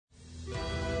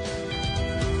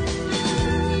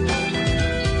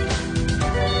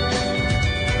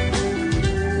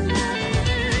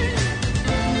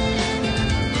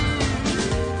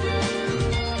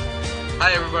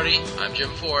everybody. I'm Jim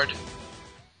Ford.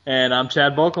 And I'm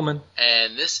Chad Bokelman.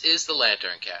 And this is the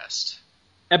LanternCast.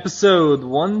 Episode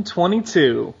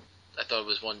 122. I thought it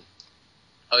was one...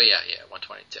 Oh, yeah,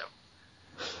 122.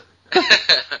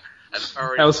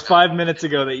 That was 5 minutes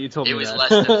ago that you told me that. It was less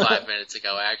than 5 minutes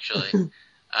ago, actually.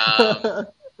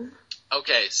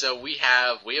 Okay, so we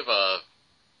have an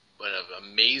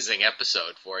amazing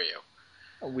episode for you.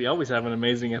 We always have an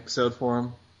amazing episode for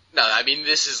him. No, I mean,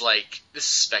 this is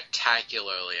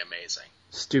spectacularly amazing.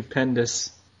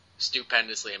 Stupendous.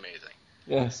 Stupendously amazing.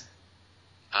 Yes.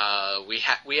 We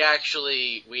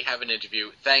have an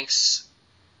interview. Thanks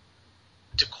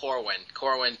to Corwin.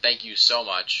 Corwin, thank you so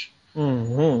much.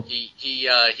 Mm-hmm. He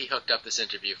hooked up this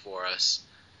interview for us.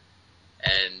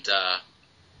 And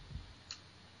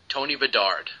Tony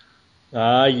Bedard.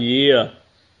 Yeah.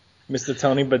 Mr.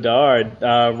 Tony Bedard,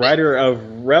 writer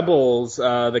of Rebels,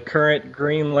 the current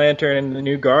Green Lantern and the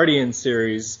New Guardian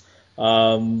series.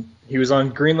 He was on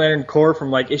Green Lantern Corps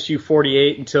from issue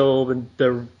 48 until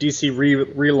the DC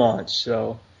relaunch.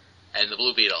 So. And the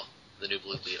Blue Beetle, the new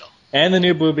Blue Beetle. And the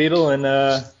new Blue Beetle, and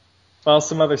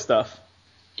some other stuff.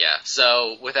 Yeah.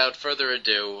 So without further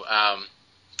ado,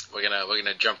 we're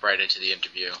gonna jump right into the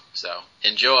interview. So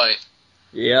enjoy.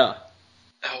 Yeah.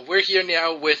 We're here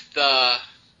now with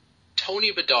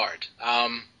Tony Bedard.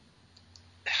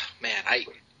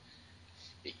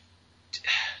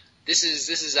 This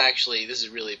is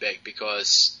really big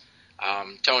because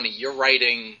Tony, you're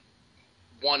writing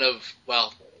one of,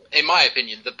 well, in my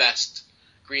opinion, the best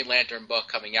Green Lantern book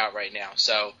coming out right now.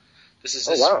 So this is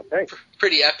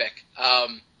pretty epic.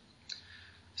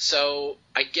 So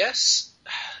I guess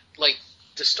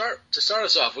to start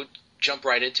us off, we'll jump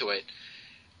right into it.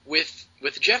 With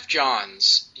Jeff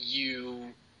Johns,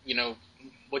 you know,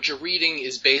 what you're reading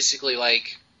is basically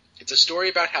it's a story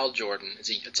about Hal Jordan.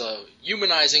 It's a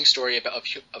humanizing story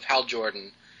of Hal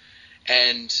Jordan,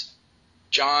 and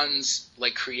Johns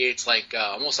creates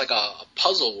almost like a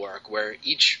puzzle work where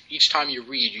each time you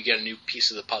read, you get a new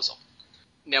piece of the puzzle.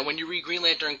 Now, when you read Green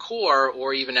Lantern Corps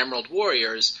or even Emerald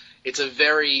Warriors, it's a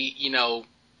very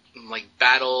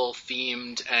battle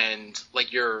themed, and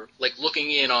you're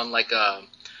looking in on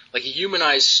a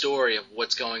humanized story of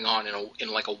what's going on in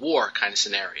a war kind of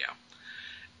scenario.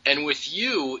 And with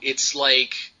you, it's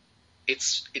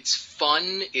it's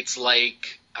fun. It's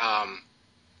like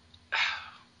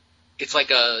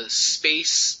a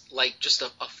space, just a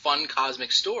fun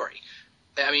cosmic story.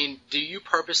 I mean, do you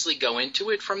purposely go into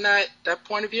it from that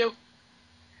point of view?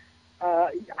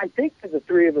 I think that the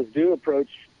three of us do approach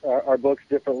our books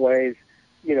different ways,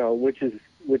 which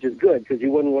is good, because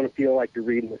you wouldn't want to feel like you're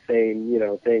reading the same,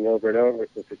 thing over and over,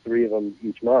 so for three of them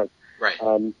each month. Right.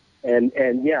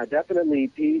 And yeah, definitely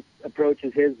Pete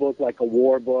approaches his book like a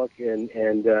war book, and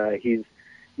he's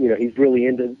really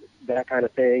into that kind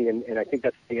of thing, and I think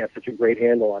he has such a great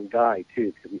handle on Guy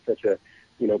too, because he's such a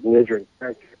belligerent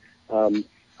character. And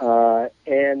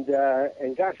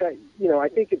gosh, I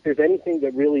think if there's anything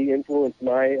that really influenced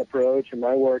my approach and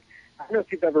my work, I don't know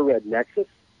if you've ever read Nexus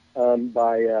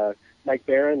by Mike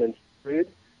Barron and Rude,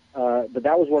 but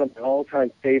that was one of my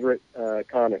all-time favorite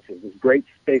comics. It was this great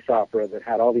space opera that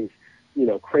had all these,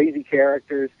 crazy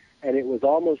characters, and it was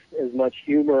almost as much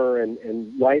humor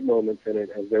and light moments in it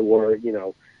as there were,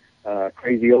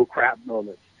 crazy old crap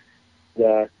moments.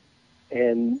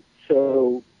 And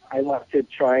so I like to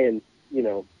try and,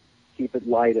 keep it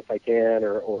light if I can,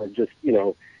 or just,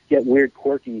 get weird,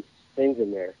 quirky things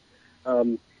in there.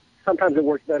 Sometimes it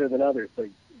works better than others, but,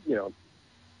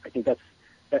 I think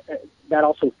that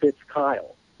also fits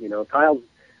Kyle. Kyle's,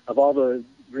 of all the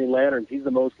Green Lanterns, he's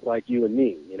the most like you and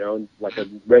me, like a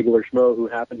regular schmo who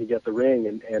happened to get the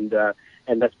ring, and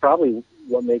that's probably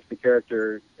what makes the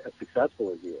character as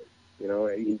successful as he is.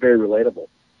 He's very relatable.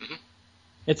 Mm-hmm.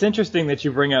 It's interesting that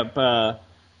you bring up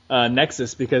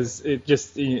Nexus, because it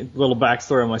just, a little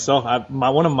backstory on myself.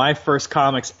 One of my first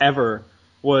comics ever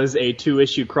was a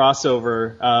 2-issue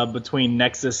crossover between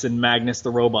Nexus and Magnus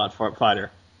the Robot Fighter.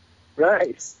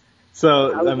 Right.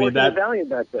 So I was working at Valiant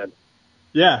back then.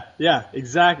 Yeah,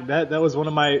 exactly. That was one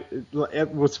of my.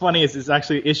 What's funny is it's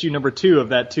actually issue number 2 of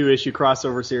that 2-issue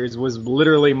crossover series was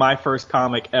literally my first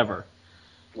comic ever.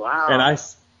 Wow. And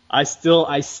I still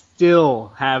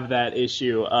have that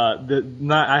issue.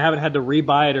 I haven't had to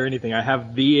rebuy it or anything. I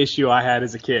have the issue I had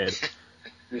as a kid.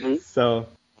 Mm-hmm. So.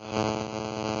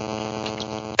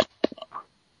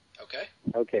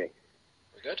 Okay.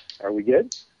 We're good? Are we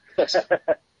good?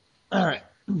 All right.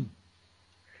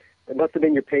 It must have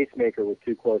been your pacemaker was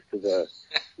too close to the,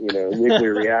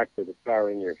 nuclear reactor that's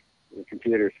powering your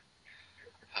computers.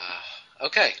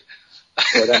 Okay.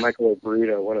 Or that microwave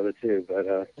burrito, one of the two.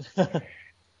 But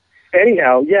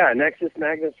Anyhow, yeah, Nexus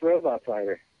Magnus Robot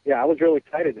Fighter. Yeah, I was really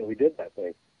excited that we did that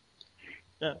thing.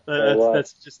 Yeah,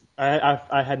 that's just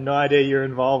I had no idea you're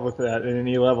involved with that at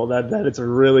any level. That it's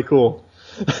really cool.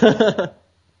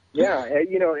 Yeah,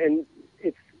 and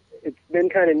it's been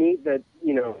kind of neat that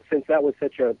since that was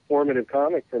such a formative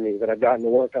comic for me, that I've gotten to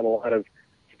work on a lot of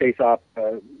space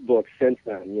opera books since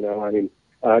then. I mean,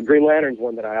 Green Lantern's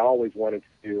one that I always wanted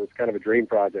to do. It's kind of a dream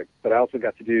project, but I also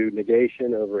got to do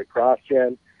Negation over at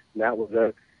CrossGen, and that was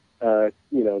a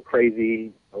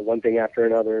crazy one thing after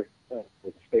another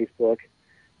space book.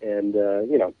 And,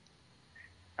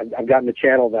 I've gotten to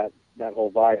channel that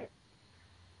whole vibe.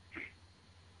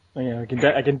 Yeah,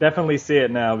 I can definitely see it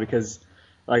now because,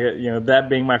 that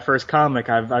being my first comic,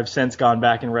 I've since gone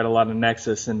back and read a lot of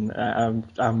Nexus, and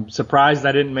I'm surprised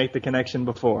I didn't make the connection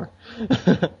before.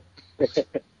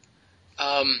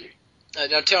 Now,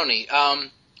 Tony,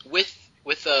 with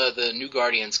the New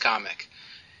Guardians comic,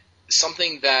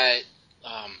 something that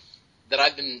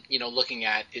I've been looking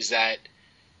at is that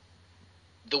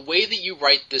the way that you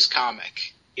write this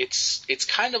comic, it's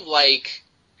kind of like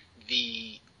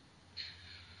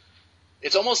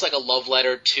it's almost like a love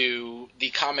letter to the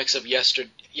comics of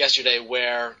yesterday,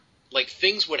 where like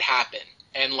things would happen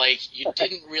and like you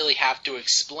didn't really have to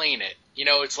explain it.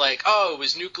 It's like, oh, it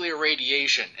was nuclear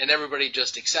radiation, and everybody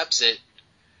just accepts it.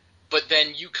 But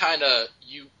then you kind of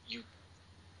you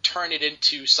turn it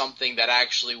into something that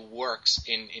actually works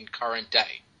in current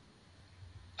day.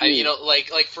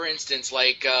 Like for instance,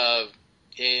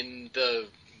 in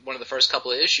one of the first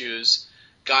couple of issues,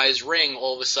 Guy's ring,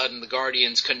 all of a sudden the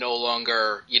Guardians can no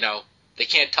longer, they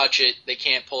can't touch it, they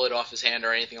can't pull it off his hand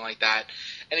or anything like that,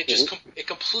 and it just it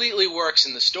completely works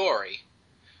in the story.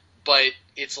 But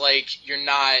it's like you're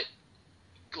not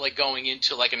like going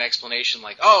into like an explanation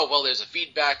like, oh, well, there's a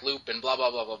feedback loop and blah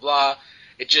blah blah blah blah.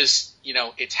 It just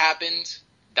it's happened.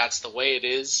 That's the way it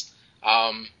is.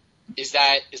 Is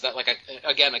that like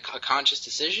a conscious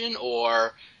decision,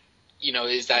 or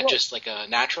is that just like a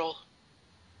natural?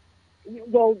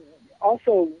 Well,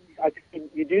 also I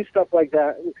think you do stuff like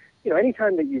that.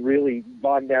 Anytime that you really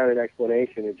bog down an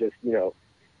explanation, it just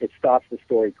it stops the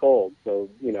story cold. So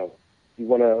you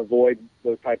want to avoid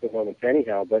those type of moments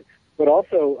anyhow. But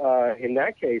also in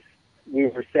that case, we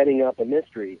were setting up a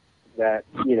mystery that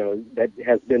that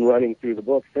has been running through the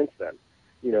book since then.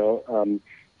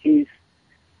 He's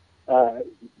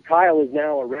Kyle is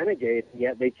now a renegade, and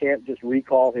yet they can't just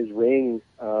recall his ring,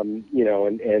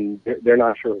 and they're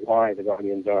not sure why the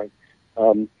Guardians aren't.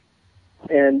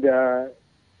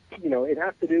 It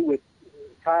has to do with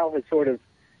Kyle has sort of,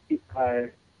 he's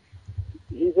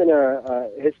in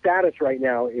his status right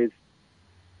now is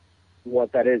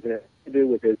what that is, and it has to do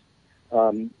with his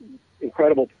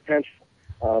incredible potential.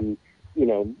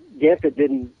 Ganthet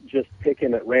didn't just pick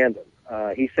him at random.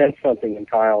 He sensed something in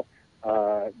Kyle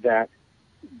that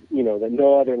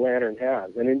no other Lantern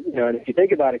has. And if you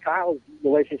think about it, Kyle's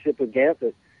relationship with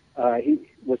Ganthet, he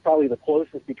was probably the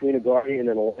closest between a Guardian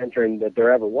and a Lantern that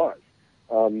there ever was.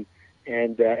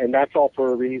 And that's all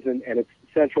for a reason, and it's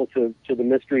central to the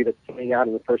mystery that's coming out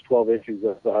in the first 12 issues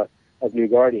of New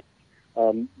Guardians.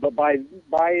 But by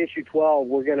issue 12,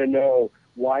 we're going to know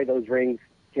why those rings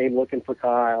came looking for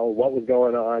Kyle, what was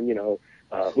going on,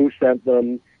 who sent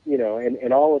them,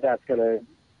 and all of that's going to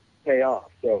pay off.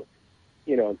 So,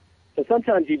 so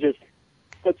sometimes you just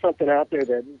put something out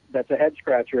there that's a head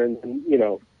scratcher and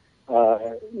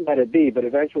let it be, but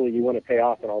eventually you want to pay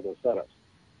off on all those setups.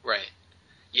 Right.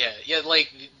 Yeah,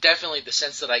 like definitely the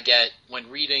sense that I get when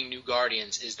reading New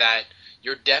Guardians is that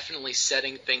you're definitely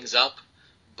setting things up,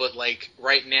 but like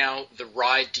right now the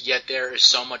ride to get there is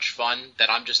so much fun that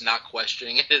I'm just not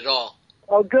questioning it at all.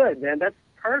 Oh, good, man. That's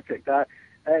perfect.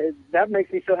 That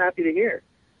makes me so happy to hear.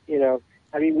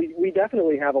 I mean, we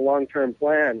definitely have a long-term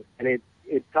plan, and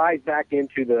it ties back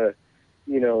into the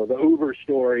Uber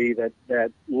story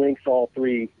that links all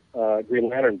three Green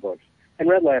Lantern books, and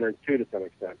Red Lanterns too, to some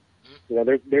extent.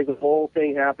 There's a whole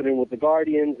thing happening with the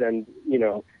Guardians, and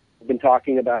we've been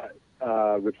talking about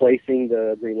replacing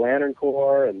the Green Lantern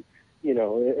Corps, and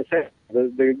essentially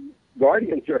the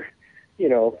Guardians are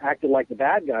acting like the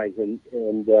bad guys, and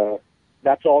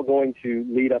that's all going to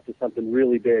lead up to something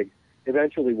really big.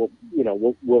 Eventually,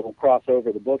 we'll cross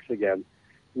over the books again.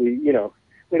 We don't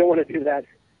want to do that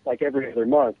like every other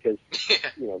month because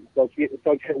folks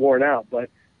get worn out. But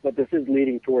this is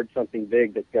leading towards something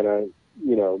big that's going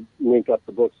to link up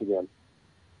the books again.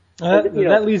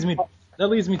 That leads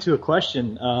me to a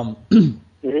question.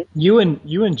 Mm-hmm. You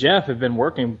and Jeff have been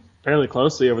working fairly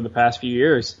closely over the past few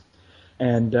years,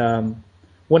 and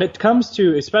when it comes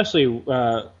to, especially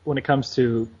when it comes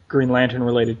to Green Lantern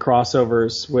related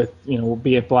crossovers with,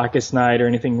 be it Blackest Night or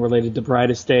anything related to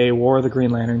Brightest Day, War of the Green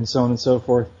Lantern, and so on and so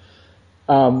forth,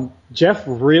 Jeff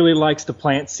really likes to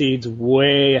plant seeds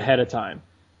way ahead of time.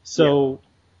 So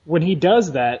when he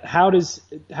does that, how does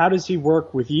he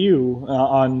work with you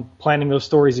on planning those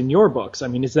stories in your books? I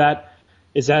mean, is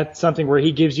that something where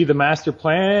he gives you the master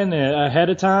plan ahead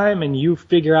of time and you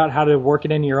figure out how to work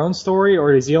it into your own story,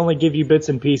 or does he only give you bits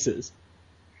and pieces?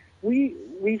 We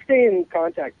stay in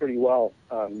contact pretty well,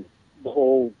 the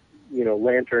whole,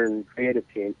 Lantern creative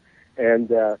team, and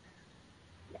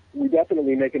we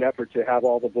definitely make an effort to have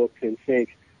all the books in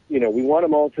sync. We want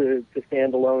them all to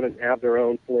stand alone and have their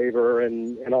own flavor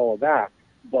and all of that.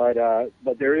 But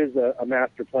there is a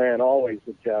master plan always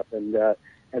with Jeff, and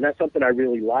that's something I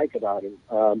really like about him.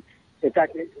 In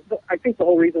fact, I think the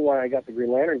whole reason why I got the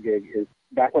Green Lantern gig is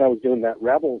back when I was doing that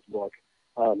Rebels book,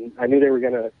 I knew they were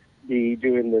going to be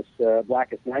doing this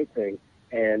Blackest Night thing,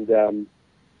 and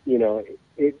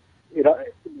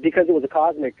because it was a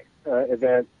cosmic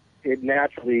event, it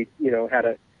naturally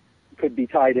could be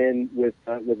tied in with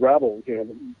Rebels.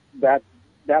 That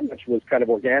much was kind of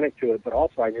organic to it, but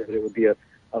also I knew that it would be a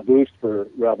boost for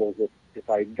Rebels if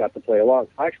I got to play along.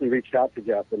 So I actually reached out to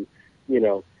Jeff and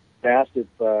asked if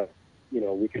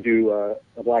we could do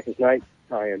a Blackest Night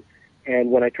tie-in. And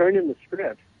when I turned in the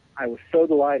script, I was so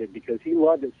delighted because he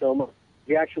loved it so much.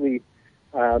 He actually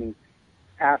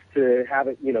asked to have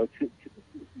it,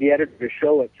 the editor to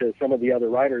show it to some of the other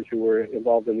writers who were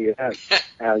involved in the event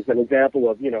as an example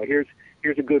of, here's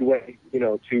a good way,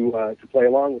 to play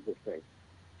along with this thing.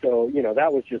 So,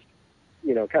 that was just,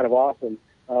 kind of awesome.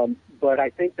 But I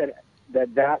think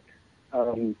that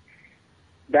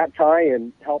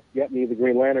tie-in helped get me the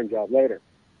Green Lantern job later.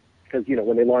 Because,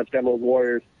 when they launched Emerald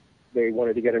Warriors, they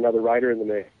wanted to get another writer in the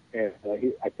mix. And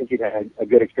I think he'd had a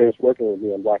good experience working with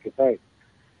me on Blackest Night.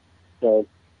 So,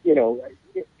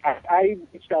 I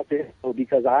reached out to him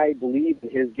because I believe in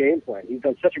his game plan. He's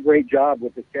done such a great job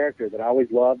with this character that I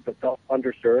always loved but felt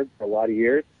underserved for a lot of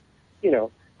years.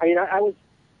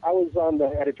 I was on the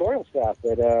editorial staff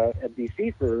at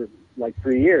DC for like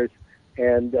 3 years,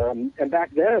 and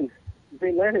back then,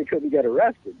 Green Lantern couldn't get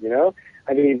arrested.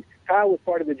 Kyle was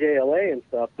part of the JLA and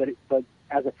stuff, but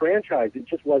as a franchise, it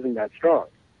just wasn't that strong.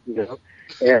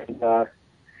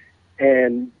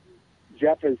 And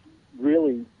Jeff has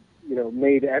really,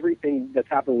 made everything that's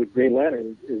happened with Green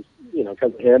Lantern is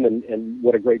because of him and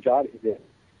what a great job he did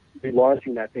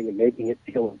relaunching that thing and making it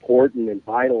feel important and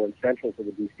vital and central to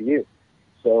the DCU.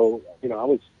 So, I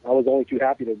was only too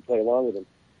happy to play along with him.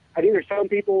 I think there's some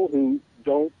people who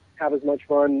don't have as much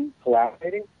fun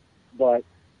collaborating, but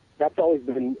that's always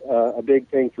been a big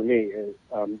thing for me is,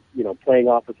 playing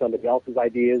off of somebody else's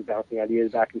ideas, bouncing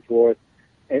ideas back and forth.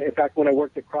 And in fact, when I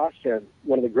worked at CrossGen,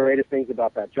 one of the greatest things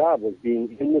about that job was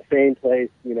being in the same place,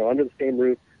 under the same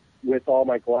roof with all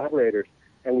my collaborators.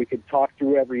 And we could talk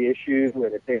through every issue, and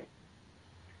if they had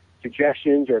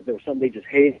suggestions or if there was something they just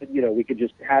hated, we could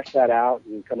just hash that out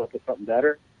and come up with something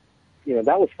better.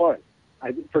 That was fun.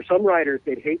 For some writers,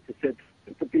 they'd hate to sit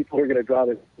with the people who are going to draw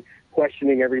this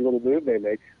questioning every little move they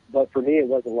make. But for me, it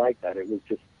wasn't like that. It was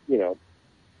just, it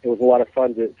was a lot of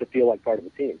fun to feel like part of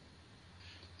the team.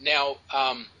 Now,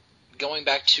 going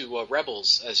back to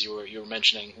Rebels, as you were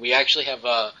mentioning, we actually have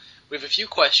a few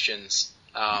questions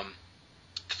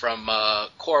from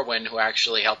Corwin, who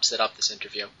actually helped set up this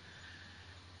interview.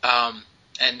 And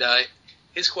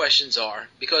his questions are,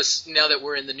 because now that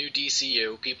we're in the new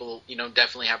DCU, people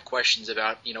definitely have questions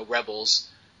about Rebels,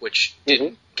 which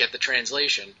didn't get the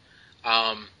translation.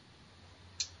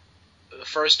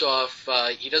 First off,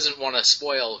 he doesn't want to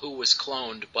spoil who was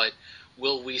cloned, but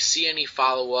will we see any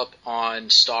follow-up on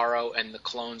Starro and the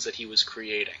clones that he was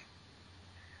creating?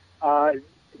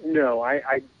 No,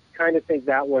 I kind of think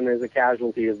that one is a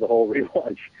casualty of the whole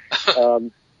relaunch.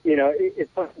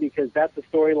 It's funny because that's a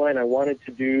storyline I wanted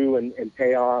to do and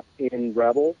pay off in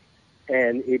Rebels,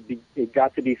 and it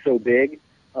got to be so big.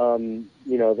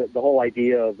 The whole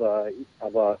idea of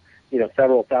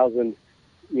several thousand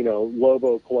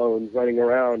Lobo clones running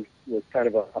around was kind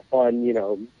of a fun,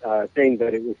 thing,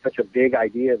 but it was such a big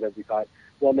idea that we thought,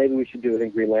 well, maybe we should do it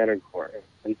in Green Lantern Corps.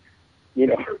 And,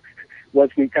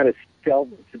 once we kind of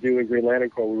shelved to do in Green Lantern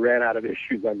Corps, we ran out of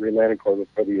issues on Green Lantern Corps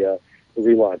for the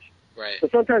relaunch. Right. So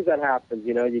sometimes that happens,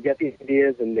 you get these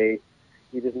ideas and you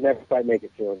just never quite make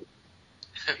it to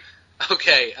them.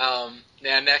 Okay,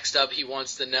 now next up he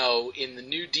wants to know, in the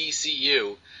new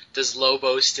DCU, does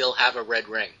Lobo still have a red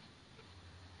ring?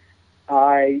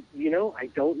 I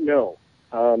don't know.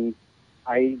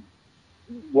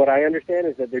 What I understand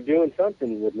is that they're doing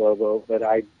something with Lobo, but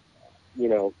I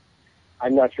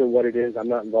I'm not sure what it is. I'm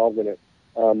not involved in it.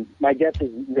 My guess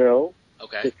is no.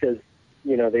 Okay. Just because,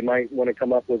 they might want to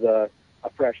come up with a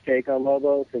fresh take on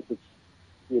Lobo since it's,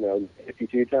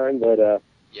 52 time, but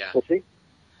yeah. We'll see.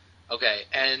 Okay,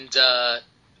 and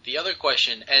the other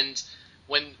question, and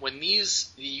when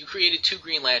you created 2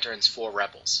 Green Lanterns for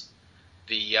Rebels,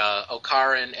 the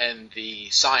Okaran and the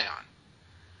Scion.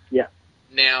 Yeah.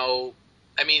 Now,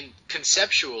 I mean,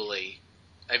 conceptually,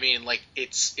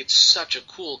 it's such a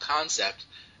cool concept.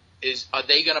 Are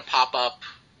they going to pop up,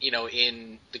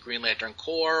 in the Green Lantern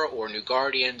Corps or New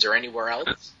Guardians or anywhere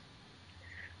else?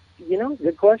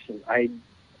 Good question. I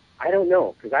don't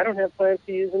know, because I don't have plans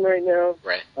to use them right now.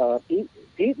 Right.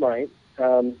 Pete might.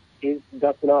 He's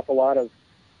dusting off a lot of,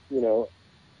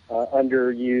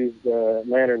 underused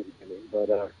lanterns,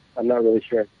 but I'm not really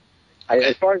sure. Okay.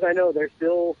 As far as I know, they're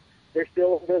still in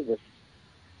business.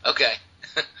 Okay.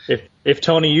 If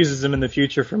Tony uses them in the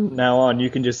future from now on,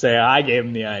 you can just say, I gave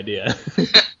him the idea.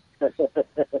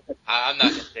 I'm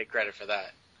not going to take credit for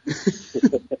that.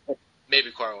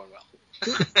 Maybe Corwin will.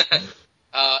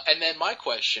 And then my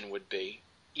question would be,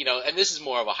 and this is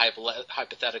more of a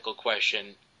hypothetical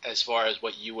question as far as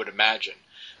what you would imagine,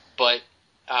 but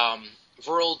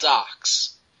Virl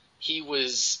Dox, he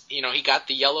was, he got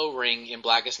the yellow ring in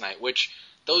Blackest Night, which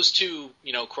those 2,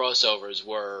 crossovers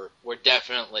were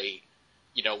definitely,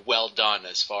 well done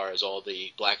as far as all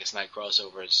the Blackest Night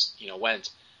crossovers, went.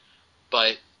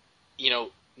 But,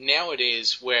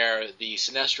 nowadays where the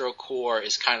Sinestro Corps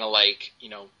is kind of like,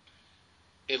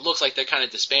 it looks like they're kind of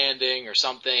disbanding or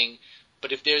something,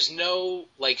 but if there's no,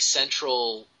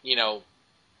 central,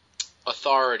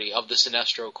 authority of the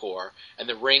Sinestro Corps, and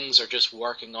the rings are just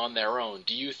working on their own,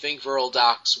 do you think Virl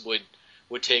Dox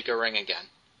would take a ring again?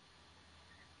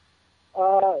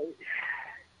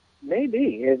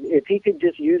 Maybe. If he could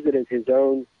just use it as his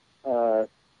own,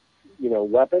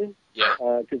 weapon. Yeah.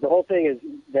 Because the whole thing is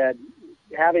that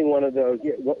having one of those,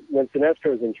 when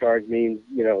Sinestro's in charge, means,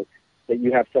 that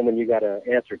you have someone you got to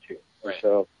answer to. Right.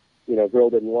 So, Grill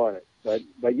didn't want it.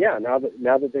 But yeah, now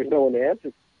that there's no one to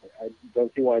answer, I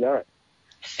don't see why not.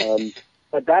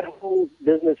 But that whole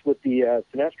business with the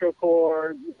Sinestro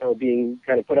Corps, being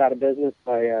kind of put out of business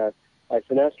by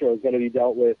Sinestro is going to be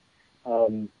dealt with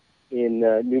in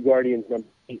New Guardians number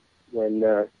 8 when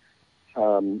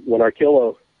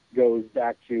Arkillo goes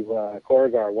back to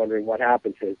Korrigar wondering what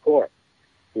happened to his corps,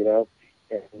 and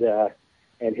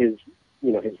his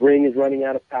ring is running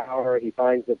out of power. He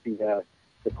finds that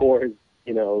the corps is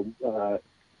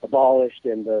abolished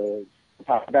and the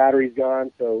power battery's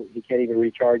gone, so he can't even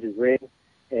recharge his ring.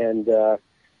 And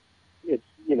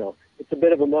it's a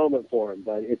bit of a moment for him,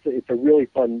 but it's a really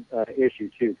fun issue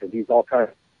too, because he's all kind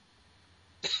of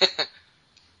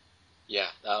Yeah.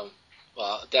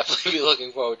 Well, definitely be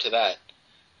looking forward to that.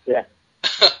 Yeah.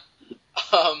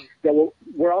 Yeah. Well,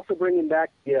 we're also bringing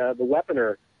back the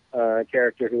Weaponer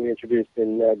character who we introduced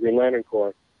in Green Lantern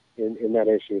Corps in that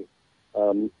issue.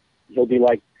 He'll be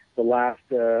like the last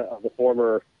of the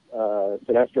former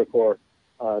Sinestro Corps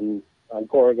on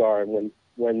Korrigar, and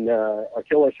when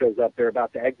Arkillo shows up, they're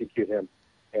about to execute him,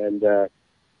 and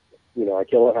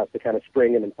Arkillo has to kind of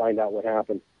spring him and find out what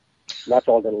happened. And that's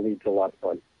all going to lead to a lot of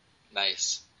fun.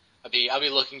 Nice. I'll be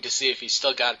looking to see if he's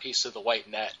still got a piece of the white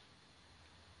net.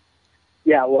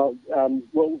 Yeah, well,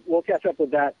 we'll catch up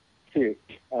with that too.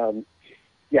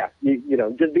 Yeah,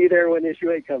 just be there when issue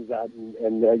 8 comes out,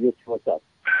 and you'll see what's up.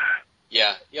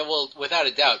 Yeah, well, without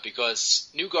a doubt,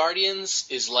 because New Guardians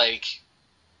is like,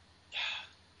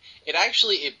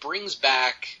 it brings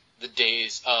back the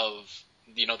days of,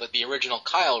 the original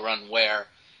Kyle run where,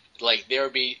 there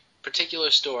would be particular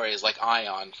stories, like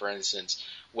Ion, for instance,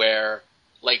 where,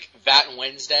 Vat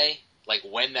Wednesday,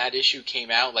 when that issue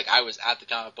came out, I was at the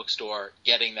comic book store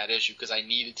getting that issue because I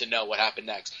needed to know what happened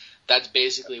next. That's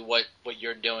basically what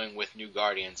you're doing with New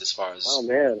Guardians as far as... Oh,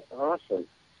 man, awesome.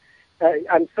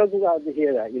 I'm so glad to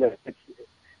hear that.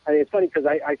 It's funny because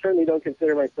I certainly don't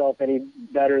consider myself any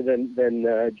better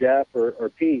than Jeff or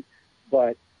Pete,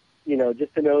 but,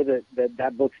 just to know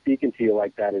that book's speaking to you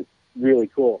like that is really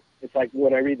cool. It's like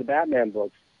when I read the Batman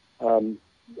books,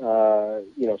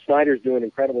 Snyder's doing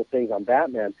incredible things on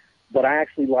Batman, but I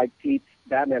actually like Pete's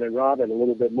Batman and Robin a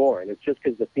little bit more, and it's just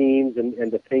because the themes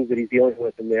and the things that he's dealing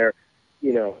with in there,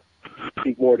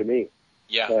 speak more to me.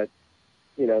 Yeah. But,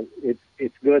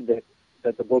 it's good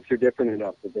that the books are different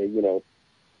enough that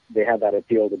they have that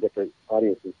appeal to different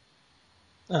audiences.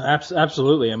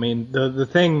 Absolutely. I mean, the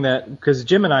thing that, because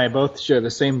Jim and I both share the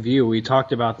same view, we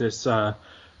talked about this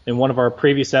in one of our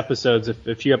previous episodes.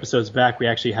 A few episodes back, we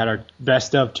actually had our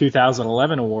Best of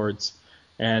 2011 awards.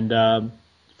 And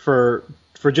for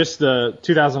just the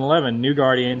 2011, New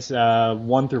Guardians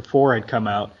 1 through 4 had come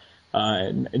out.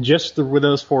 And just with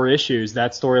those 4 issues,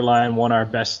 that storyline won our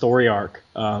best story arc.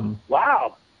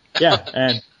 Wow. Yeah,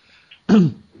 and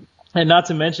and not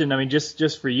to mention, I mean,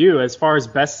 just for you, as far as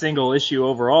best single issue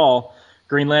overall,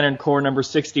 Green Lantern Corps number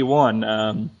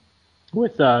 61,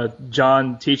 with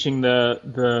John teaching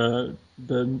the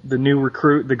new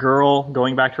recruit, the girl,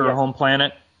 going back to her home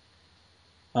planet.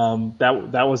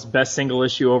 That was best single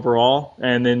issue overall,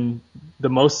 and then the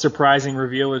most surprising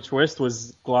reveal or twist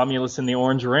was Glomulus in the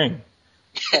orange ring.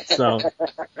 So,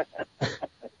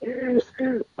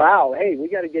 wow, hey, we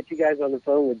got to get you guys on the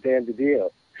phone with Dan DiDio.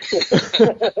 Say,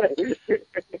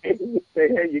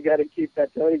 hey, you got to keep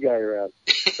that Tony guy around.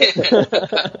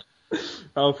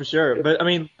 Oh, for sure. But I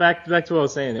mean, back to what I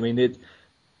was saying. I mean,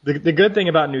 the good thing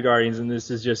about New Guardians, and this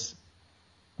is just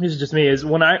me, is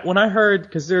when I heard,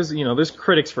 because there's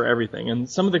critics for everything, and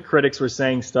some of the critics were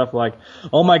saying stuff like,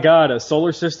 oh my God, a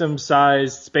solar system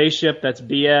sized spaceship, that's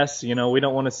BS, we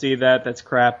don't want to see that, that's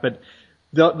crap. But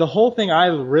the whole thing I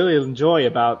really enjoy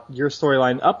about your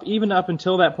storyline, even up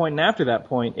until that point and after that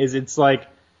point, is it's like,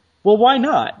 well, why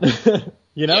not?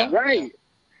 Yeah, right.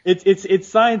 It's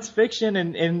science fiction,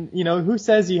 and who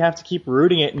says you have to keep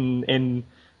rooting it in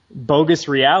bogus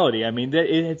reality? I mean,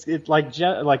 it's like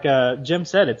Jim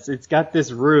said, it's got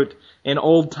this root in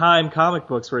old time comic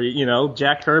books where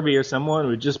Jack Kirby or someone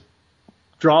would just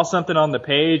draw something on the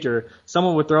page, or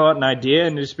someone would throw out an idea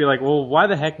and just be like, well, why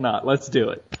the heck not? Let's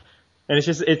do it. And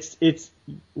it's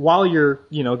while you're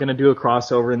going to do a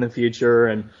crossover in the future,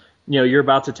 and you're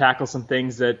about to tackle some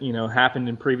things that happened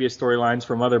in previous storylines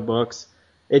from other books.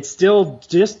 It's still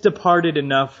just departed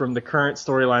enough from the current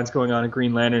storylines going on in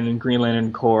Green Lantern and Green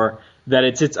Lantern Corps that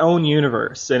it's its own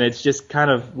universe, and it's just kind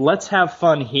of, let's have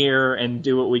fun here and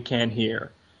do what we can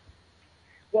here.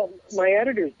 Well, my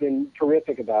editor's been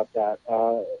terrific about that.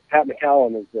 Pat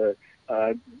McCallum is the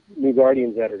New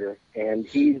Guardians editor, and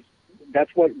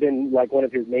that's what been like one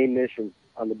of his main missions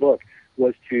on the book,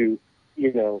 was to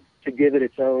give it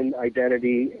its own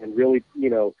identity and really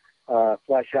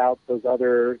flesh out those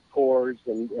other cores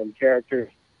and characters.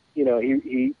 He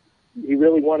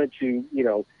really wanted to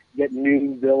get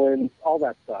new villains, all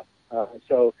that stuff.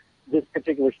 So this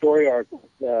particular story arc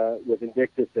with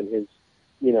Invictus and his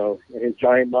his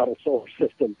giant model solar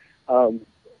system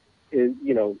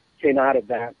came out of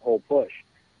that whole push.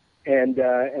 And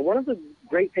one of the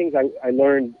great things I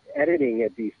learned editing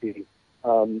at DC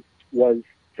was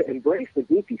to embrace the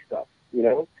goofy stuff.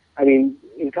 I mean,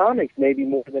 in comics, maybe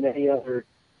more than any other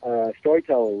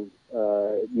storytelling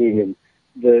medium,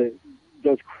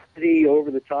 those crazy,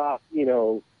 over-the-top,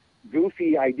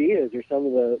 goofy ideas are some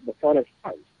of the funnest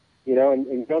ones. And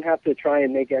you don't have to try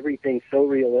and make everything so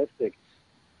realistic,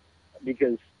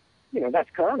 because that's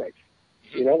comics.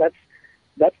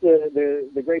 That's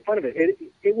the great fun of it.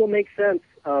 It will make sense.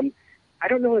 I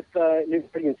don't know if New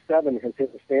Guardians 7 has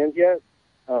hit the stands yet.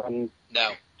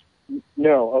 No.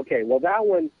 No. Okay. Well, that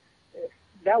one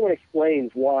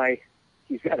explains why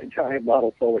he's got a giant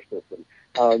model solar system,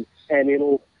 and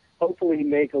it'll hopefully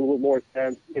make a little more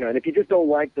sense. And if you just don't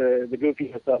like the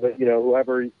goofiness of it,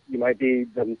 whoever you might be,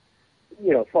 then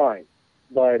fine.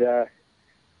 But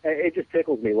it just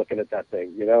tickles me looking at that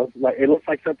thing. Like, it looks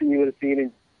like something you would have seen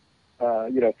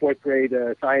in fourth grade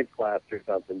science class or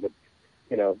something. But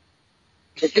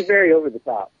it's just very over the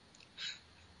top.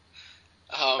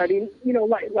 I mean,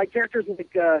 like characters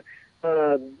like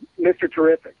Mr.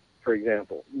 Terrific, for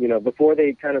example. Before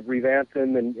they kind of revamped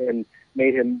him and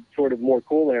made him sort of more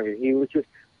cool and everything, he was just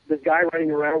this guy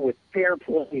running around with fair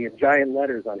play and giant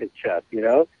letters on his chest,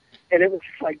 And it was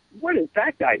just like, what is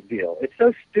that guy's deal? It's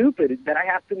so stupid that I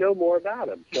have to know more about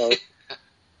him. So,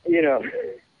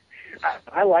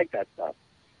 I like that stuff.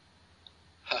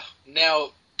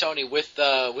 Now, Tony, with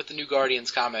the New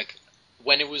Guardians comic,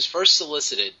 when it was first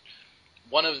solicited,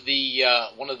 one of the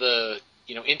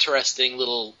interesting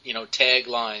little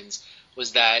taglines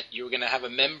was that you were going to have a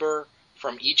member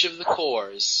from each of the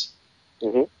corps,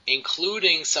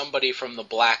 including somebody from the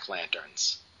Black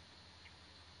Lanterns.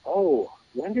 Oh,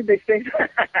 when did they say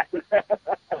that?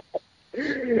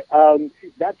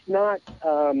 That's not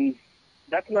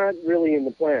really in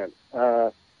the plan.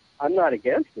 I'm not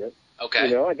against it.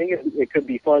 Okay. I think it could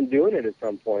be fun doing it at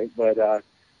some point, but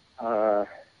I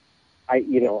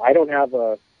don't have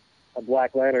a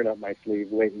Black Lantern up my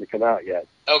sleeve waiting to come out yet.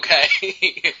 Okay.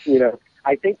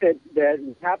 I think that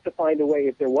we have to find a way.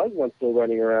 If there was one still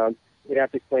running around, we'd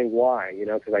have to explain why.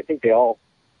 Because I think they all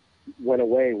went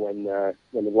away when the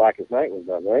Blackest Night was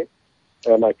done, right?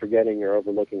 Or am I forgetting or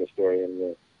overlooking a story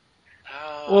in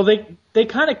Well, they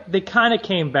kind of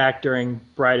came back during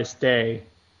Brightest Day.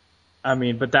 I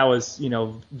mean, but that was,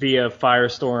 via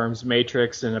Firestorm's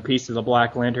Matrix and a piece of the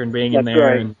Black Lantern being in That's there.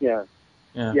 right. And, Yeah.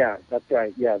 yeah. Yeah, that's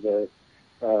right. Yeah,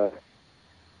 what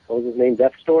was his name?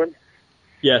 Deathstorm?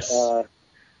 Yes. I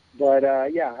don't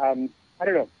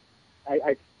know.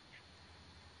 I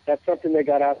that's something they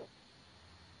got out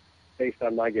based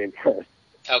on my game first.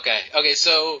 Okay,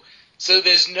 so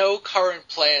there's no current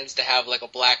plans to have like a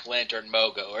Black Lantern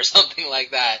Mogo or something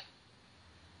like that.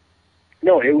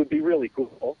 No, it would be really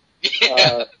cool.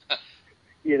 Yeah.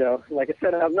 Like I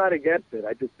said, I'm not against it.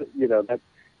 I just,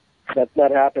 that's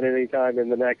not happening anytime in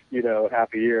the next,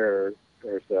 half a year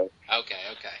or so. Okay.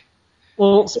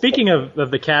 Well, speaking of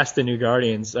the cast of New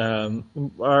Guardians,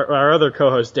 our other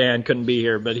co-host Dan couldn't be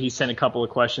here, but he sent a couple of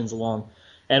questions along.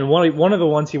 And one of the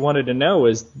ones he wanted to know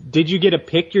is, did you get to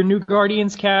pick your New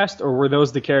Guardians cast, or were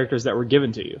those the characters that were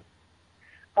given to you?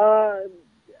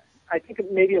 I think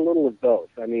maybe a little of both.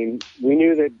 I mean, we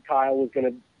knew that Kyle was going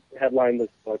to headline this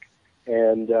book,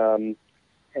 and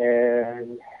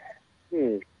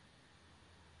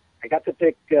I got to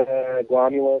pick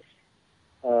Glomulus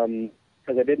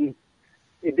because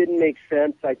it didn't make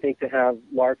sense, I think, to have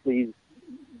Larfleeze,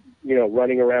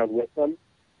 running around with them.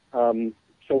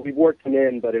 So we worked him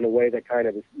in, but in a way that kind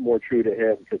of is more true to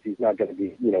him because he's not going to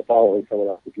be, following someone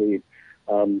else's lead.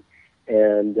 And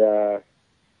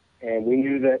we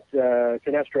knew that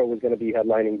Sinestro was going to be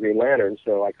headlining Green Lantern,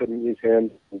 so I couldn't use him.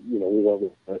 We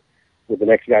went with the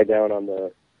next guy down on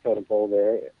the totem pole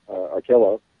there,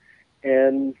 Artillo.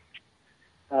 And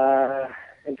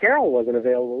Carol wasn't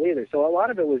available either. So a lot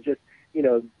of it was just,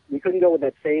 we couldn't go with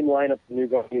that same lineup of New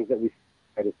Guardians that we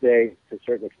had to say to a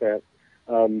certain extent.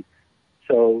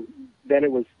 So then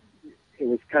it was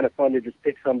kind of fun to just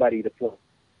pick somebody to play.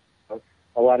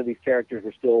 A lot of these characters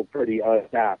are still pretty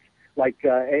unstaffed. Like,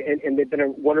 and they've been a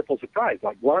wonderful surprise,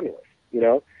 like Glomulus.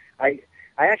 I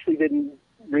actually didn't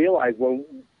realize when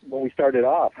we started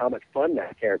off how much fun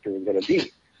that character was going to be.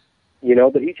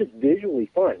 But he's just visually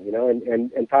fun.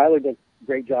 And Tyler did a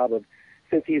great job of,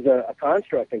 since he's a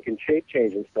construct and can shape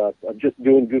change and stuff, of just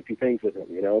doing goofy things with him.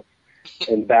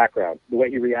 In the background, the way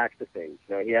he reacts to things.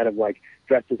 He had him like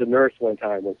dressed as a nurse one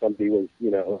time when somebody was,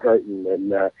 hurting,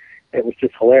 and it was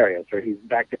just hilarious. Or he's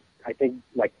back to, I think,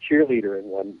 like cheerleader in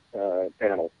one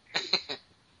panel.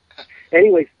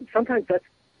 Anyway, sometimes that's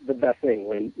the best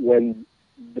thing when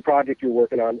the project you're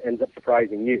working on ends up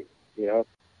surprising you.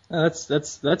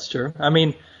 That's true. I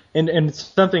mean, and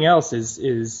something else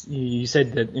is you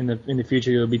said that in the future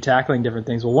you'll be tackling different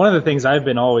things. Well, one of the things I've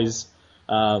been always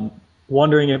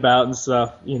wondering about and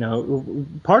stuff,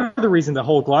 part of the reason the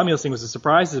whole Glomulus thing was a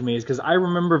surprise to me is because I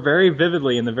remember very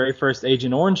vividly in the very first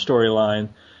Agent Orange storyline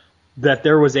that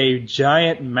there was a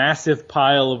giant, massive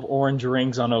pile of orange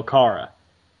rings on Okara.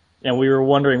 And we were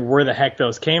wondering where the heck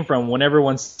those came from. When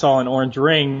everyone saw an orange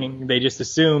ring, they just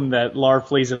assumed that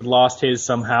Larfleeze had lost his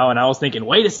somehow. And I was thinking,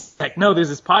 wait a sec, no, there's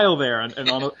this pile there and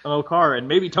on Okara, and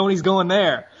maybe Tony's going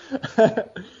there.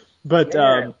 But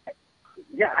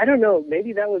yeah, I don't know.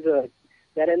 Maybe that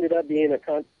ended up being a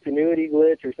continuity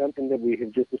glitch or something that we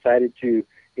have just decided to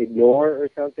ignore or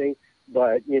something.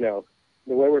 But,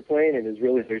 the way we're playing it is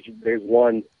really there's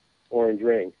one orange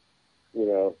ring,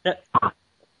 Yeah.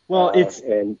 Well, it's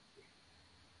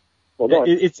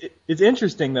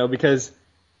interesting though, because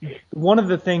one of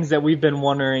the things that we've been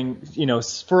wondering,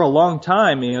 for a long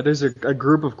time, there's a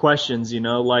group of questions,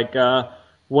 like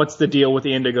what's the deal with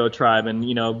the Indigo tribe, and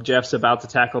Jeff's about to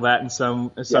tackle that in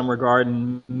some regard,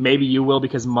 and maybe you will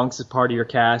because Monks is part of your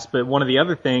cast. But one of the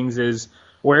other things is,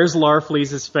 where's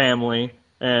Larfleeze's family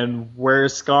and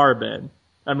where's Scar been?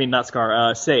 I mean, not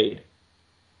Scar, Sade.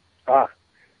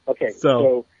 Okay.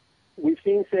 So we've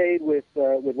seen Sade with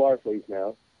Larfleeze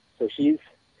now. So she's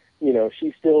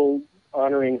still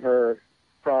honoring her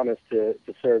promise to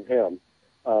serve him.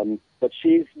 But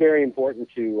she's very important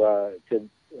to the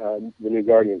New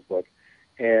Guardians book.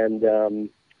 And as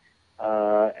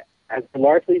for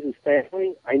Larfleeze's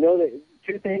family, I know that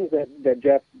two things that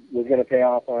Jeff was going to pay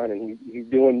off on, and he's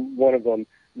doing one of them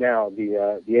now,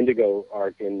 the Indigo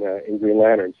arc in Green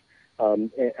Lanterns,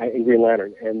 in Green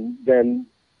Lantern, and then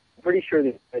I'm pretty sure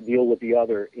there's a deal with the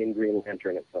other in Green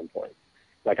Lantern at some point.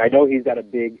 Like, I know he's got a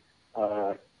big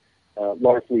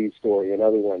Larfleeze story,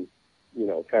 another one,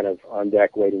 kind of on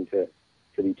deck waiting to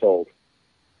be told.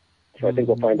 So I think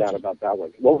we'll find out about that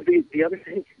one. What was the other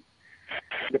thing?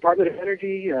 Department of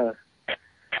Energy, the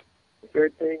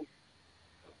third thing?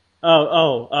 I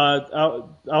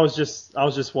was just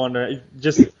wondering.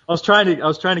 I was trying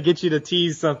to get you to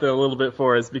tease something a little bit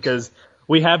for us, because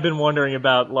we have been wondering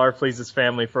about Larfleeze's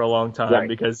family for a long time, right,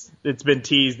 because it's been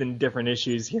teased in different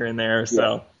issues here and there.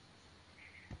 So,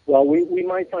 Well, we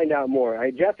might find out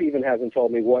more. Jeff even hasn't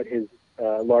told me what his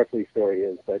Larfleeze story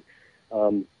is, but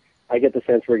I get the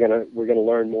sense we're gonna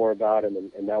learn more about him,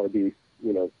 and that would be,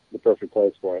 the perfect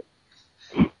place for it.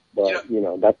 But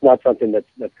that's not something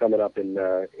that's coming up in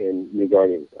New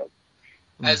Guardians. So.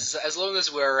 As long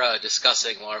as we're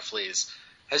discussing Larfleeze,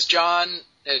 has John's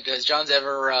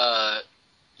ever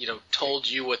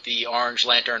told you what the Orange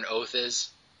Lantern Oath is?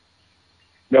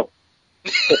 No.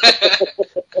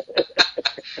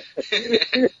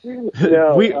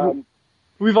 No.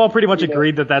 We've all pretty much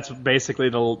agreed that that's basically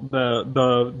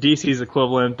the DC's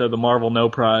equivalent of the Marvel No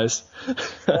Prize.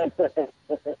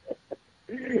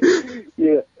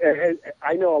 Yeah,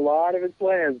 I know a lot of his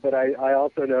plans, but I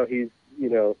also know he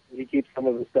keeps some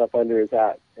of his stuff under his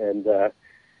hat, and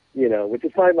which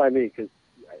is fine by me because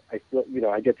I still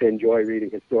I get to enjoy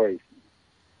reading his stories.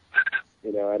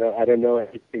 I don't know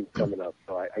anything coming up,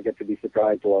 so I get to be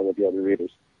surprised along with the other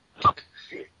readers.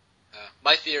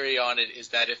 My theory on it is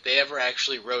that if they ever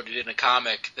actually wrote it in a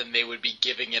comic, then they would be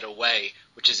giving it away,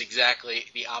 which is exactly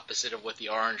the opposite of what the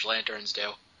Orange Lanterns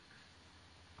do.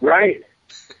 Right.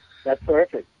 That's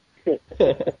perfect.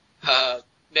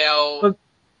 Now,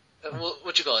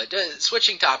 what you call it?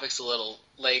 Switching topics a little,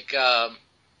 like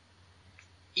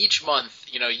each month,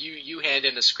 you hand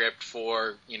in a script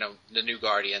for the New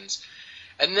Guardians,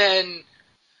 and then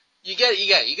you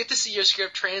get to see your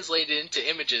script translated into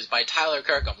images by Tyler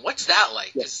Kirkham. What's that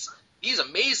like? Yes. He's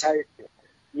amazing.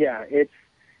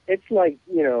 It's like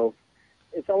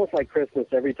it's almost like Christmas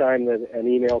every time that an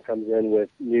email comes in with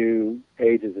new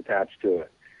pages attached to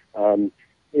it.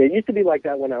 It used to be like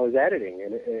that when I was editing,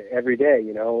 and every day,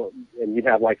 and you'd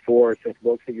have like 4 or 6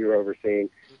 books that you were overseeing,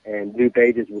 and new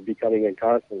pages would be coming in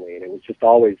constantly, and it was just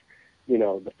always,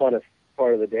 the funnest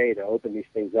part of the day to open these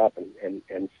things up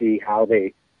and see how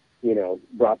they,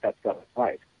 brought that stuff to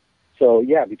life. So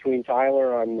yeah, between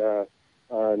Tyler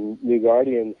on New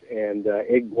Guardians and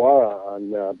Iguara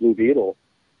on Blue Beetle,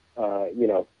 I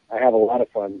have a lot of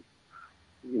fun,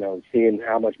 seeing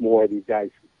how much more these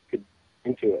guys could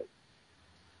into it.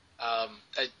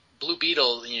 Blue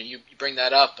Beetle, you bring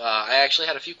that up. I actually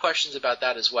had a few questions about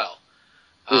that as well.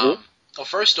 Mm-hmm. Well,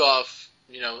 first off,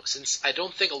 since I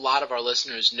don't think a lot of our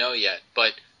listeners know yet,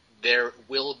 but there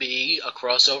will be a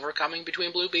crossover coming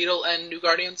between Blue Beetle and New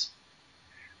Guardians?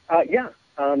 Yeah,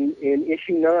 in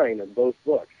issue 9 of both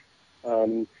books.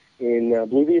 In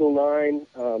Blue Beetle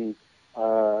 9,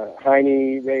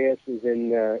 Jaime Reyes is in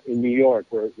New York,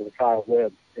 where Kyle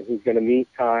lives, and he's going to meet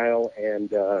Kyle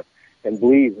and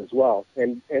Bleeze as well,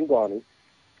 and Bonnie.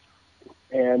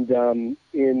 And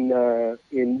in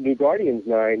New Guardians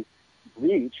 9,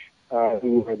 Breach,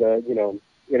 who are the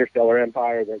Interstellar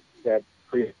Empire that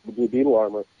created the Blue Beetle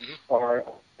armor, are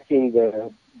attacking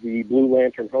the Blue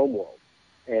Lantern homeworld,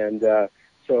 and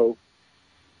so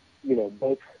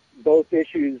both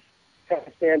issues kind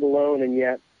of stand alone, and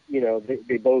yet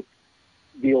they both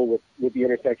deal with the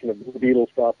intersection of Blue Beetle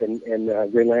stuff and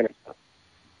Green Lantern stuff.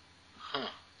 Huh.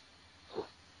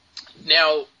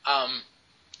 Now,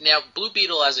 Blue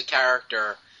Beetle as a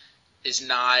character is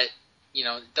not,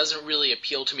 doesn't really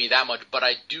appeal to me that much, but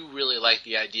I do really like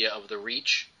the idea of the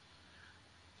Reach.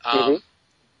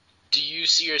 Do you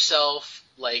see yourself,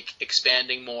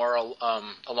 expanding more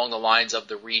along the lines of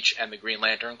the Reach and the Green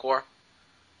Lantern Corps?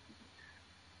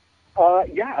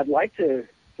 Yeah, I'd like to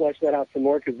flesh that out some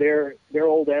more, because they're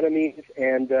old enemies,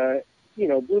 and,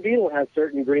 Blue Beetle has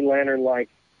certain Green Lantern-like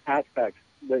aspects,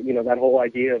 that whole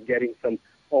idea of getting some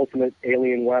ultimate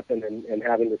alien weapon and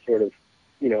having to sort of,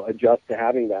 adjust to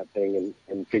having that thing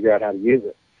and figure out how to use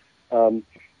it.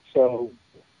 So,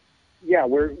 yeah,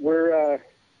 we're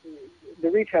the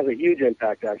Reach has a huge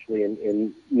impact, actually,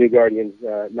 in New Guardians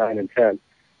 9 and 10.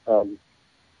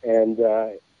 And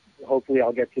hopefully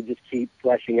I'll get to just keep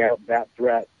fleshing out that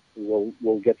threat, and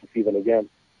we'll get to see them again.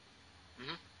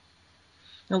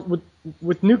 Now,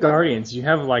 with New Guardians, you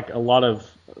have a lot of.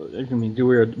 We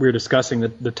were discussing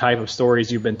the type of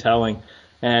stories you've been telling,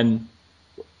 and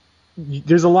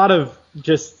there's a lot of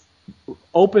just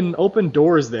open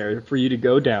doors there for you to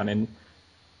go down. And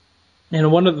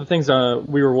one of the things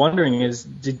we were wondering is,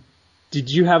 did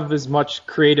you have as much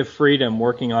creative freedom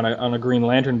working on a Green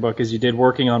Lantern book as you did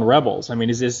working on Rebels? I mean,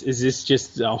 is this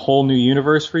just a whole new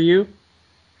universe for you?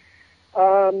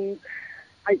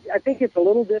 I think it's a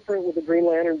little different with the Green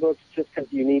Lantern books, just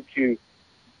because you need to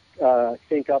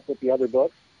sync up with the other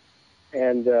books,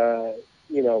 and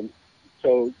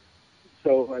so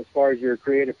as far as your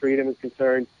creative freedom is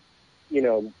concerned,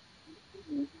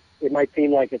 it might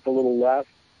seem like it's a little less.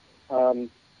 I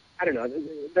don't know.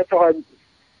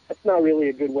 That's not really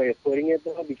a good way of putting it,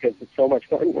 though, because it's so much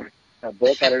fun working that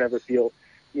book. I don't ever feel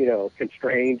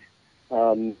constrained.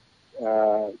 But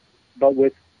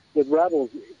with Rebels,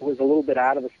 it was a little bit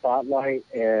out of the spotlight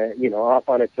and, off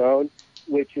on its own,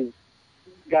 which has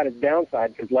got its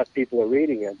downside because less people are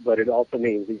reading it, but it also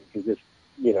means that you can just,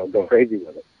 go crazy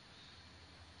with it.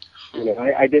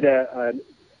 I did a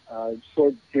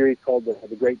short series called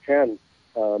The Great Ten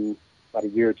about a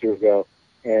year or two ago,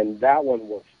 and that one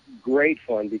was great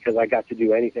fun because I got to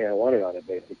do anything I wanted on it,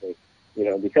 basically,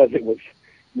 because it was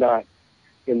not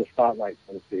in the spotlight,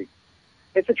 so to speak.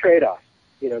 It's a trade-off,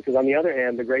 because on the other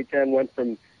hand, The Great Ten went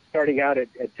from starting out at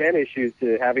 10 issues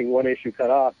to having one issue cut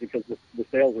off because the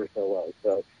sales were so low.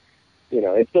 So,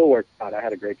 it still worked out. I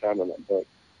had a great time on that book.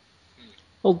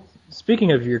 Well,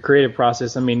 speaking of your creative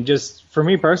process, I mean, just for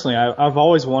me personally, I've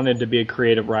always wanted to be a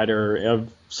creative writer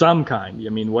of some kind. I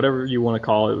mean, whatever you want to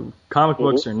call it, comic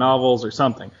books or novels or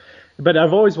something. But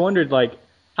I've always wondered, like,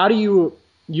 how do you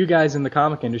guys in the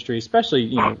comic industry, especially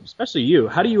you,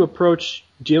 how do you approach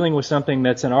dealing with something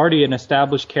that's already an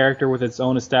established character with its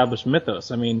own established mythos?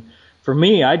 I mean, for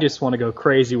me, I just want to go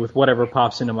crazy with whatever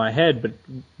pops into my head,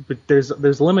 but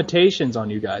there's limitations on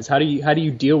you guys. How do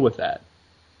you deal with that?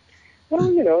 Well,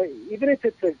 even if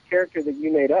it's a character that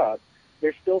you made up,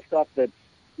 there's still stuff that's,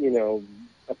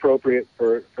 appropriate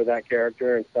for that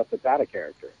character and stuff that's out of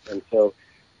character. And so,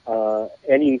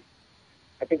 any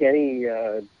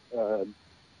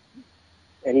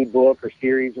book or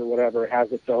series or whatever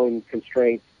has its own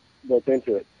constraints built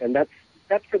into it. And that's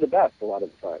for the best a lot of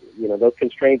the time. Those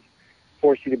constraints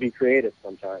force you to be creative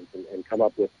sometimes and come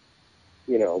up with,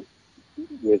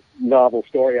 with novel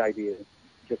story ideas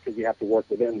just because you have to work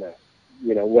within that.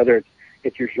 Whether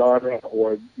it's your genre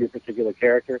or your particular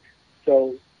character.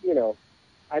 So,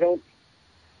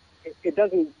 it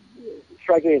doesn't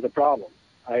strike me as a problem.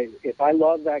 If I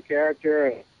love that character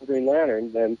and Green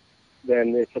Lantern, then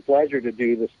it's a pleasure to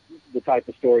do the type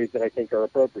of stories that I think are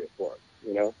appropriate for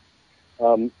it,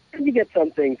 You get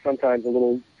some things sometimes a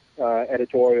little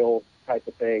editorial type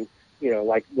of thing,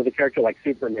 like with a character like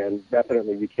Superman,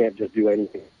 definitely you can't just do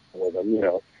anything with him,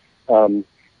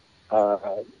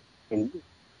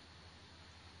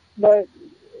 but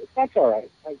that's all right.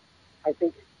 I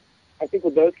think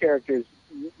with those characters,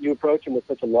 you approach them with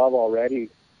such a love already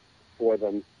for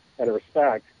them and a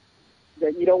respect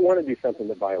that you don't want to do something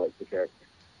that violates the character.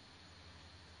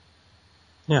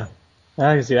 Yeah,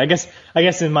 I can see. I guess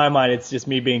in my mind, it's just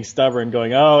me being stubborn,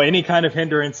 going, "Oh, any kind of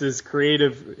hindrance is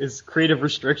creative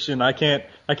restriction. I can't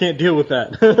deal with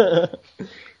that."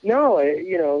 No,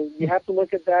 you have to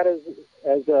look at that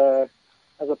as a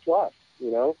plus.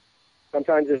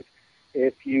 Sometimes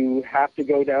if you have to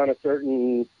go down a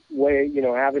certain way,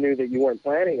 avenue that you weren't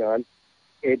planning on,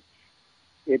 it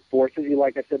forces you,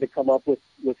 like I said, to come up with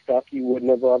stuff you wouldn't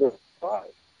have otherwise thought.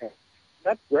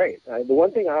 That's great. The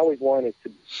one thing I always want is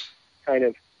to kind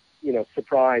of,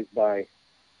 surprised by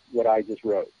what I just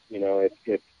wrote.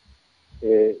 If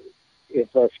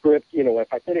a script,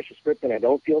 if I finish a script and I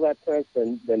don't feel that sense,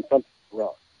 then something's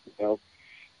wrong.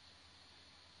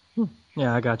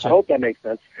 Yeah, I gotcha. I hope that makes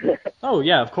sense. Oh,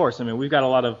 yeah, of course. I mean, we've got a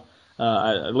lot of,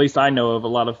 at least I know of a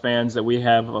lot of fans that we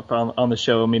have on the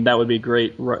show. I mean, that would be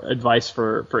great advice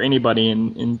for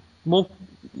anybody well,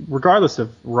 regardless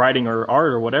of writing or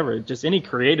art or whatever, just any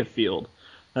creative field.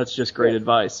 That's just great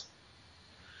advice.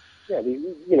 Yeah,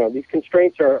 these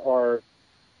constraints are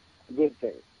a good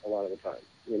thing a lot of the time.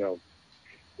 You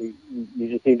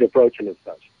just need to approach them as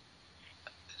such.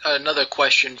 Another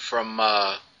question from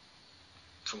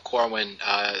Corwin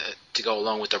to go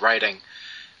along with the writing.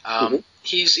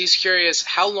 He's curious,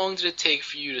 how long did it take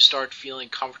for you to start feeling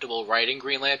comfortable writing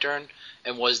Green Lantern,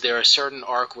 and was there a certain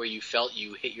arc where you felt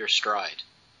you hit your stride?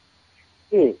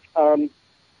 Yeah, I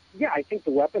think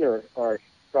the Weaponer arc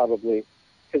probably,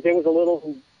 because there was a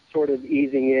little sort of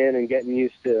easing in and getting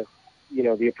used to,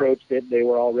 the approach that they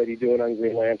were already doing on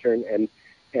Green Lantern. And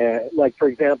like, for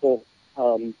example,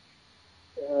 the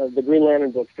Green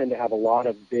Lantern books tend to have a lot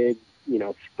of big,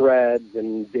 spreads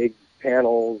and big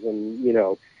panels, and,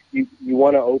 you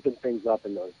want to open things up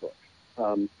in those books.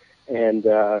 And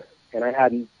I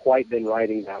hadn't quite been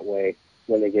writing that way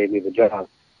when they gave me the job.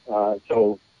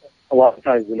 So a lot of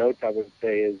times the notes I would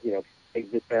say is,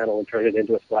 take this panel and turn it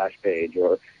into a splash page,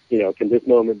 or, can this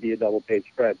moment be a double page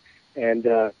spread? And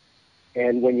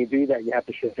when you do that, you have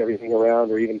to shift everything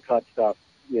around or even cut stuff,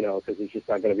 because there's just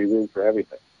not going to be room for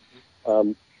everything.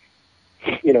 So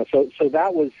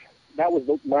that was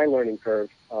my learning curve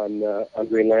on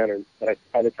Green Lantern. But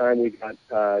by the time we got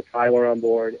Tyler on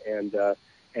board and got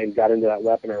into that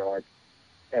Weaponer arc,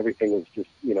 everything was just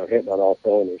hitting on all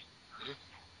cylinders.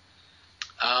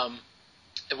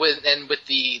 With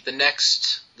the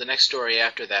next story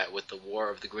after that, with the War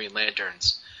of the Green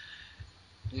Lanterns,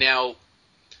 Now,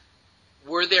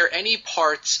 were there any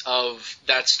parts of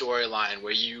that storyline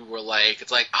where you were like,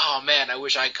 it's like, oh man, I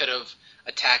wish I could have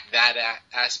attacked that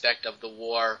aspect of the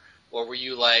war? Or were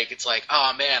you like, it's like,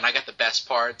 oh man, I got the best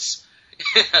parts?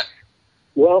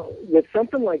 Well, with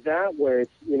something like that, where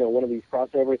it's, one of these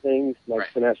crossover things,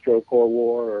 like Right. Sinestro Core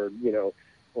War,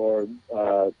 or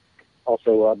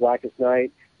also Blackest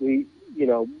Night, we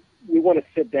want to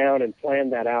sit down and plan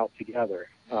that out together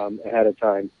ahead of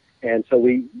time. And so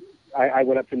I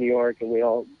went up to New York, and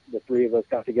the three of us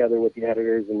got together with the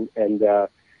editors and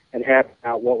hashed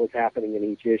out what was happening in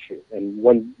each issue. And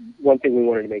one thing we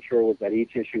wanted to make sure was that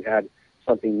each issue had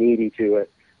something meaty to it.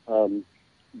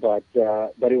 But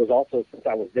it was also, since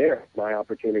I was there, my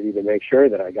opportunity to make sure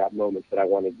that I got moments that I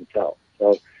wanted to tell.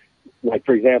 So, like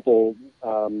for example,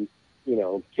 killing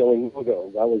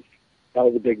Mugo, that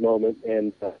was a big moment,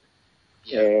 and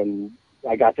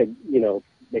I got to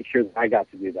make sure that I got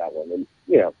to do that one, and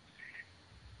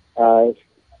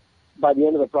by the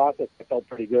end of the process, I felt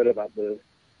pretty good about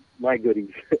my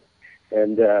goodies,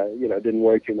 and didn't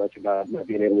worry too much about not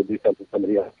being able to do something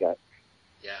somebody else got.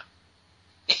 Yeah.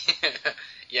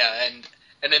 Yeah,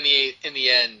 and in the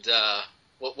end,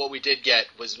 what we did get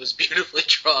was beautifully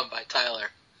drawn by Tyler.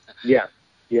 Yeah,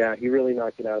 he really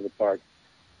knocked it out of the park.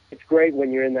 It's great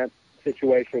when you're in that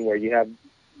situation where you have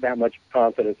that much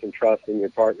confidence and trust in your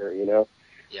partner, Yeah.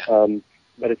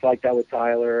 But it's like that with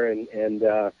Tyler, and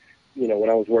when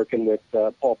I was working with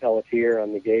Paul Pelletier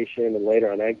on Negation and later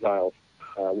on Exiles,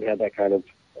 we had that kind of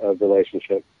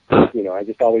relationship. I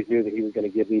just always knew that he was going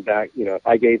to give me back. If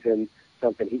I gave him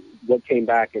something, what came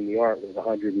back in the art was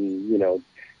 150%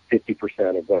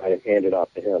 of what I handed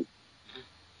off to him.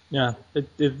 Yeah,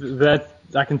 that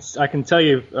I can tell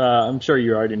you. I'm sure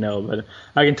you already know, but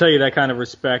I can tell you that kind of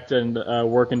respect and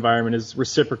work environment is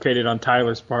reciprocated on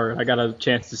Tyler's part. I got a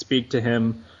chance to speak to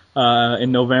him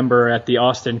in November at the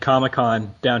Austin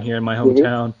Comic-Con down here in my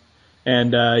hometown,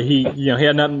 and he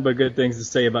had nothing but good things to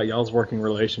say about y'all's working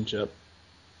relationship.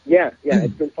 Yeah,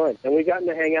 it's been fun, and we've gotten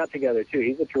to hang out together too.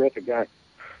 He's a terrific guy.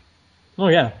 Oh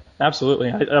yeah, absolutely.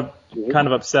 I'm kind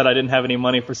of upset I didn't have any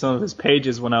money for some of his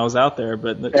pages when I was out there,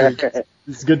 but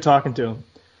it's good talking to him.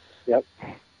 Yep.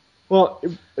 Well,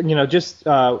 just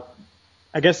I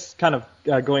guess kind of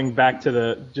going back to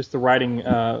the writing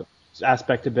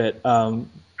aspect a bit.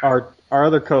 Our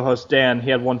other co-host Dan,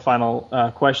 he had one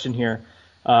final question here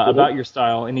about your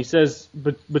style, and he says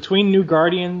between New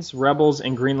Guardians, Rebels,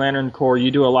 and Green Lantern Corps,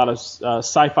 you do a lot of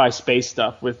sci-fi space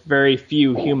stuff with very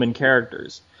few human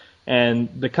characters. And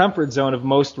the comfort zone of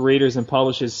most readers and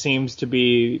publishers seems to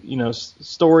be,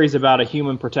 stories about a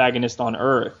human protagonist on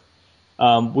Earth.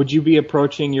 Would you be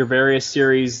approaching your various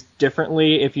series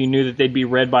differently if you knew that they'd be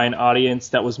read by an audience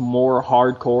that was more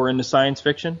hardcore into science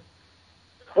fiction?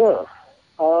 Well,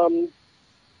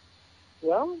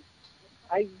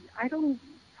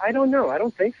 I don't know. I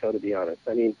don't think so, to be honest.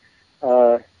 I mean,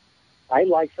 I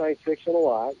like science fiction a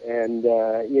lot, and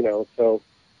so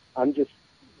I'm just,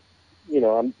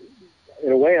 I'm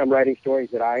in a way I'm writing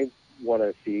stories that I want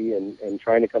to see and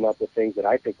trying to come up with things that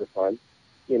I think are fun,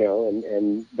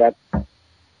 and that's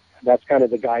kind of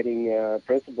the guiding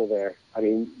principle there. I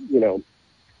mean,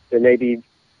 there may be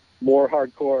more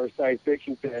hardcore science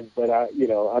fiction fans, but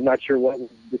I'm not sure what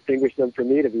distinguished them from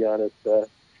me, to be honest.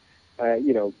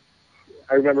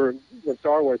 I remember when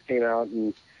Star Wars came out,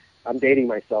 and I'm dating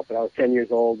myself, but I was 10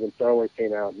 years old when Star Wars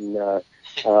came out, and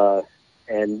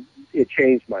it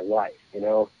changed my life.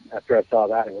 After I saw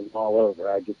that, it was all over.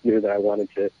 I just knew that I wanted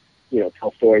to,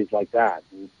 tell stories like that,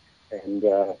 and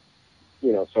so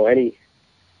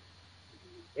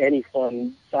any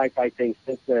fun sci-fi thing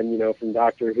since then, from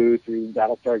Doctor Who through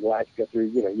Battlestar Galactica through,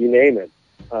 you name it,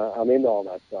 I'm into all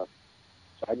that stuff.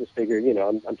 So I just figured,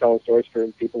 I'm telling stories for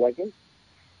people like me.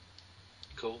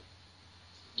 Cool.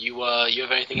 You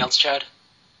have anything else, Chad?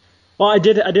 Well, I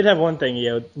did have one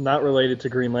thing, not related to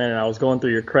Green Lantern. I was going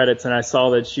through your credits and I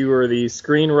saw that you were the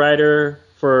screenwriter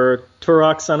for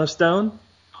Turok, Son of Stone.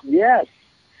 Yes.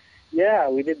 Yeah,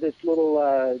 we did this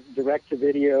little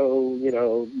direct-to-video,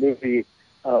 movie,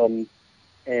 and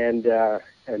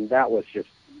that was just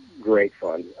great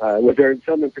fun. Was there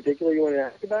something in particular you wanted to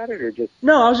ask about it, or just?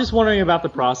 No, I was just wondering about the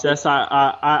process.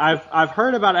 I've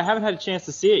heard about it. I haven't had a chance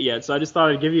to see it yet, so I just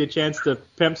thought I'd give you a chance to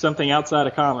pimp something outside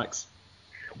of comics.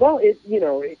 Well, it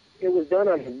was done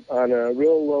on a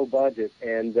real low budget,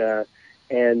 and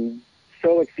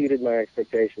so exceeded my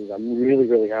expectations. I'm really,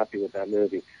 really happy with that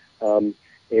movie.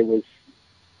 It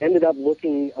ended up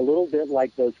looking a little bit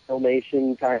like those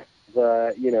Filmation kind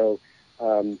of,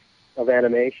 of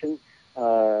animation,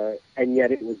 and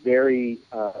yet it was very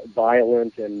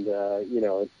violent, and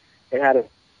it had a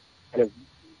kind of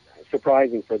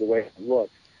surprising for the way it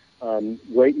looked.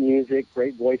 Great music,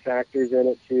 great voice actors in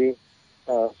it too.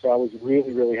 So I was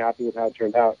really, really happy with how it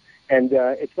turned out. And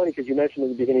it's funny because you mentioned at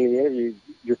the beginning of the interview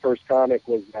your first comic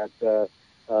was that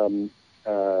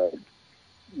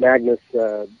Magnus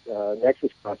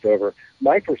Nexus crossover.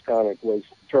 My first comic was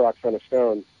Turok Son of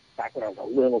Stone back when I was a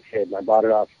little kid, and I bought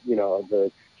it off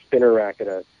the spinner rack at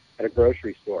a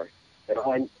grocery store.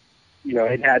 And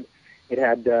it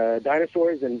had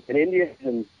dinosaurs and Indians,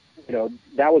 and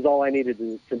that was all I needed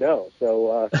to know.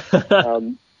 So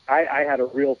I had a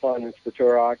real fondness for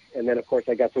Turok, and then of course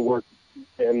I got to work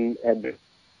and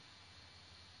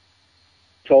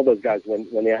told those guys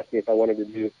when they asked me if I wanted to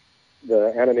do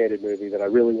the animated movie that I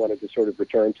really wanted to sort of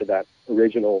return to that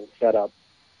original setup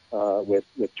with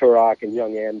Turok and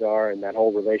young Andar and that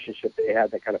whole relationship they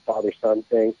had, that kind of father-son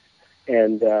thing.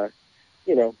 And,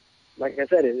 like I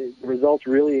said, the results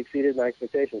really exceeded my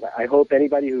expectations. I hope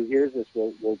anybody who hears this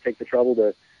will take the trouble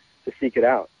to seek it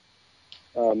out.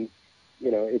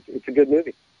 It's a good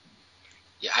movie.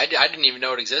 Yeah, I didn't even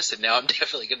know it existed. Now I'm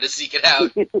definitely going to seek it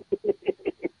out.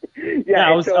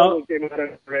 Yeah, it totally came out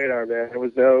on the radar, man. There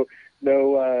was no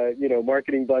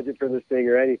marketing budget for this thing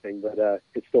or anything, but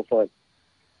it's still fun.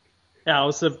 Yeah, I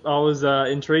was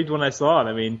intrigued when I saw it.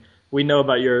 I mean, we know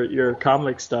about your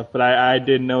comic stuff, but I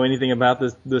didn't know anything about the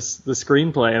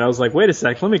screenplay, and I was like, wait a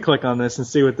sec, let me click on this and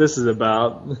see what this is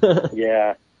about.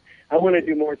 Yeah, I want to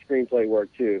do more screenplay work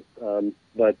too,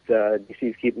 but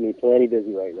DC's keeping me plenty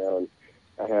busy right now, and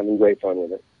I'm having great fun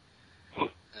with it.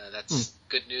 That's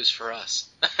good news for us.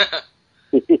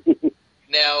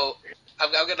 Now,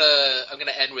 I'm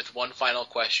gonna end with one final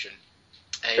question.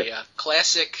 A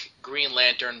classic Green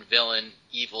Lantern villain,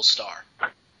 Evil Star.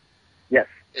 Yes.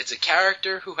 It's a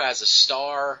character who has a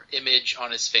star image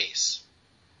on his face.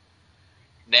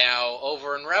 Now,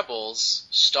 over in Rebels,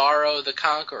 Starro the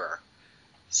Conqueror.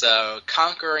 So,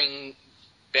 conquering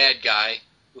bad guy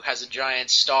who has a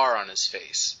giant star on his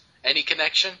face. Any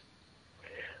connection?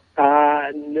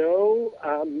 No,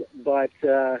 but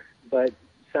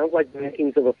sounds like the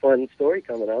makings of a fun story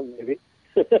coming out, maybe.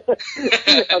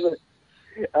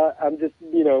 I'm just,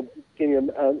 giving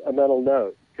a mental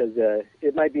note, because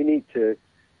it might be neat to,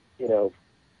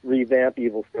 revamp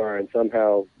Evil Star and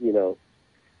somehow,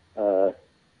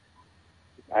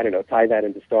 tie that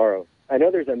into Starro. I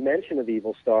know there's a mention of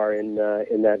Evil Star in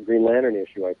that Green Lantern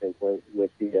issue, I think,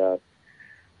 with the,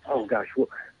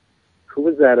 who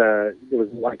was that? It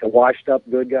was like a washed-up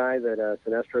good guy that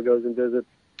Sinestro goes and visits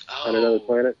on another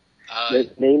planet. The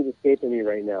name's escaping me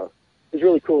right now. It was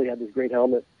really cool. He had this great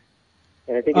helmet.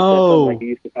 And I think it said something like he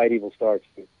used to fight Evil Star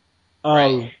too.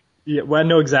 Right. Yeah, well, I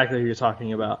know exactly who you're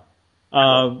talking about.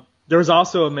 There was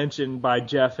also a mention by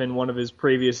Jeff in one of his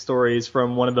previous stories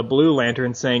from one of the Blue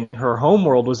Lanterns saying her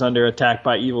homeworld was under attack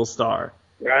by Evil Star.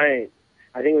 Right.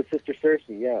 I think it was Sister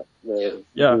Cersei, yeah. The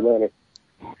Blue Lantern.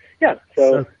 Yeah,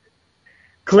 so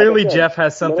clearly like Jeff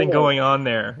has something going on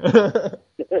there.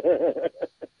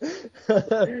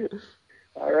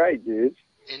 All right, dude.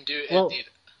 Indeed.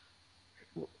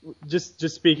 Just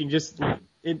speaking,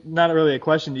 not really a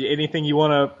question. Anything you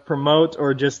want to promote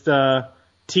or just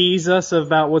tease us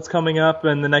about what's coming up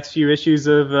in the next few issues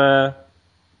of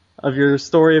your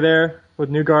story there with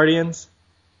New Guardians?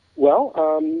 Well,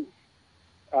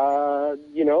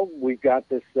 we've got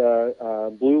this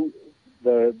the Blue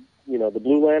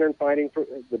Lantern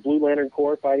the Blue Lantern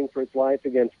Corps fighting for its life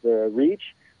against the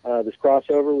Reach. This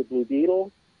crossover with Blue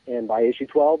Beetle, and by issue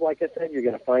 12, like I said, you're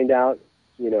going to find out,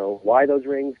 why those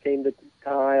rings came to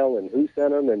Kyle and who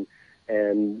sent them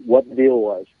and what the deal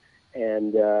was.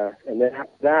 And then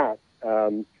after that,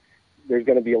 there's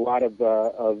going to be a lot of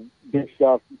big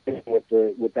stuff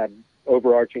with that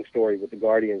overarching story with the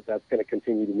Guardians. That's going to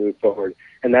continue to move forward,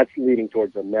 and that's leading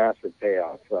towards a massive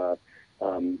payoff.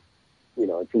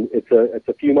 It's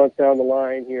a few months down the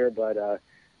line here, but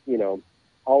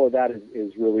all of that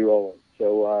is really rolling.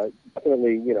 So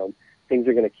definitely, things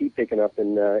are going to keep picking up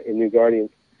in New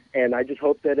Guardians, and I just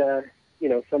hope that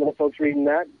some of the folks reading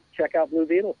that check out Blue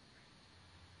Beetle.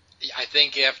 I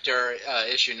think after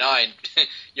issue 9,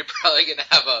 you're probably going to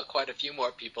have quite a few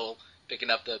more people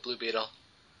picking up the Blue Beetle.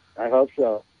 I hope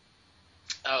so.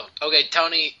 Oh, okay,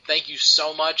 Tony. Thank you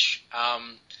so much.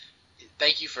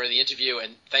 Thank you for the interview,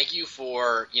 and thank you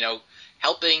for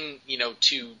helping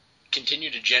to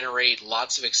continue to generate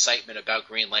lots of excitement about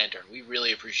Green Lantern. We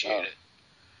really appreciate it.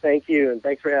 Thank you, and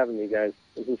thanks for having me, guys.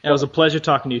 It was a pleasure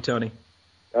talking to you, Tony.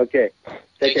 Okay.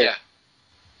 Take care.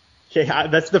 Okay,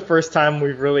 that's the first time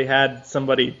we've really had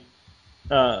somebody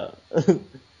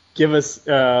give us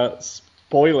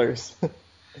spoilers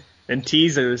and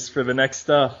teasers for the next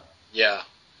stuff. Yeah.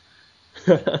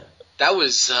 that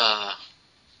was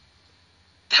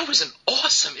an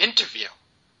awesome interview.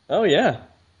 Oh yeah.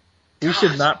 We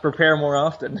should not prepare more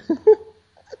often.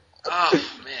 Oh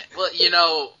man. Well,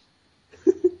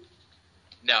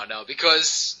 no,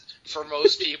 because for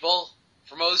most people,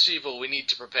 we need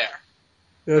to prepare.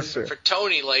 That's true. For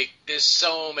Tony, like, there's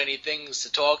so many things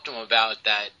to talk to him about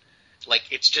that, like,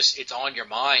 it's on your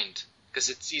mind because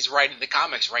he's writing the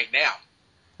comics right now.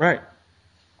 Right.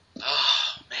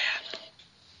 Oh man.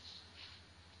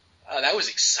 That was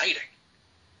exciting.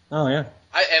 Oh yeah.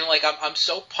 I'm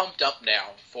so pumped up now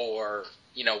for,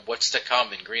 what's to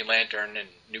come in Green Lantern and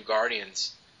New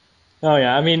Guardians. Oh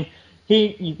yeah, I mean,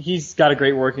 he's got a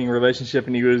great working relationship,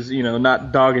 and he was,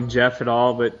 not dogging Jeff at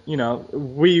all, but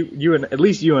at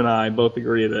least you and I both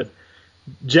agree that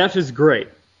Jeff is great,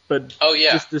 but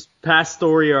just this past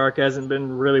story arc hasn't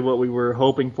been really what we were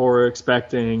hoping for or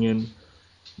expecting, and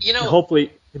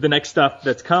hopefully the next stuff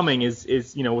that's coming is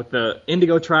with the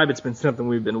Indigo Tribe. It's been something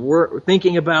we've been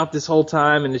thinking about this whole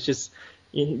time, and it's just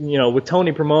with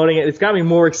Tony promoting it, it's got me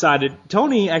more excited.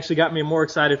 Tony actually got me more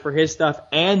excited for his stuff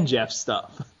and Jeff's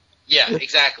stuff. Yeah,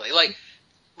 exactly. Like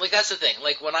that's the thing.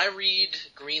 Like when I read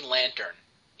Green Lantern,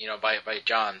 by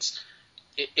Johns,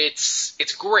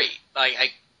 it's great. I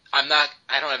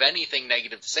don't have anything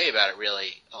negative to say about it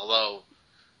really, although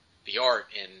the art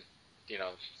in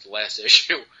the last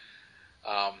issue.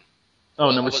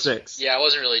 Number 6. Yeah, I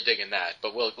wasn't really digging that,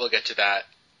 but we'll get to that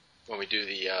when we do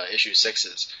the issue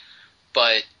 6s.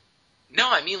 But no,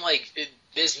 I mean,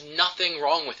 there's nothing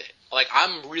wrong with it. Like,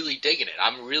 I'm really digging it.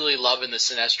 I'm really loving the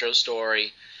Sinestro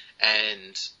story,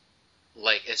 and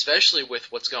especially with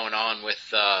what's going on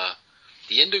with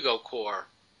the Indigo Corps,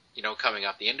 coming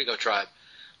up, the Indigo Tribe.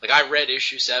 Like, I read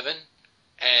issue 7,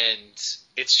 and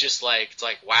it's just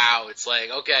wow. It's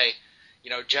okay,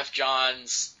 Jeff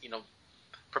Johns,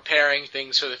 preparing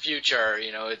things for the future.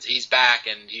 He's back,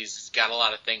 and he's got a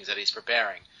lot of things that he's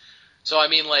preparing. So, I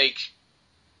mean,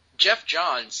 Jeff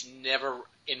Johns never,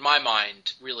 in my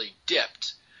mind, really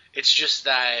dipped. It's just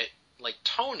that,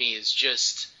 Tony is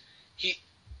just,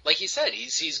 like he said,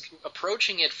 he's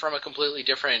approaching it from a completely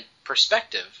different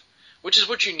perspective, which is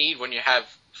what you need when you have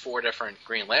 4 different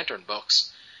Green Lantern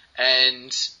books.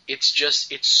 And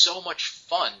it's so much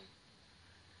fun.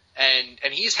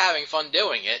 And he's having fun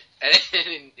doing it. And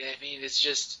I mean, it's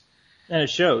just... And it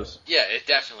shows. Yeah, it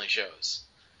definitely shows.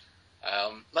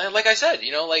 Like I said,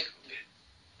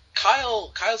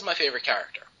 Kyle's my favorite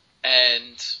character,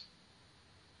 and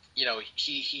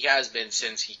he has been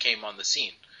since he came on the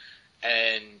scene,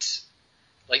 and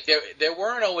there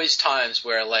weren't always times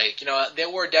where there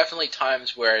were definitely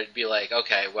times where it'd be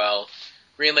okay, well,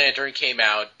 Green Lantern came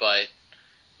out, but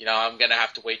I'm gonna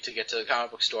have to wait to get to the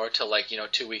comic book store till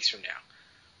 2 weeks from now.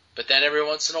 But then every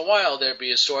once in a while there'd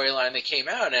be a storyline that came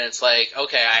out, and it's okay,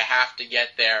 I have to get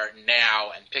there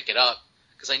now and pick it up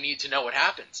because I need to know what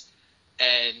happens.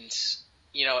 And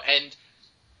and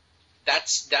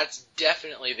that's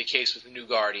definitely the case with the New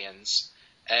Guardians.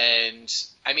 And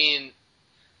I mean,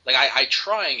 I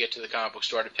try and get to the comic book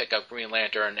store to pick up Green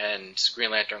Lantern and Green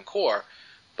Lantern Corps,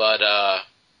 but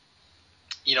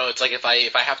it's if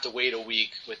I have to wait a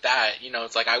week with that,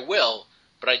 it's I will,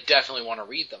 but I definitely want to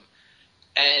read them.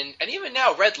 And even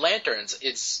now, Red Lanterns,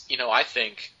 it's I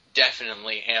think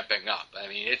definitely amping up. I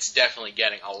mean, it's definitely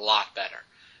getting a lot better.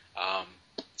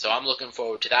 So I'm looking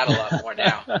forward to that a lot more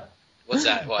now. What's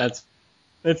that? What?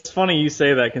 It's funny you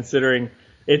say that, considering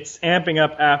it's amping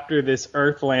up after this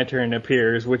Earth Lantern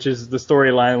appears, which is the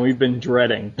storyline we've been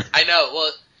dreading. I know.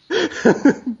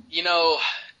 Well,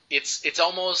 it's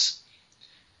almost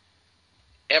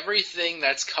everything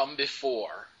that's come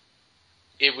before.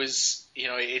 It was,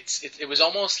 it was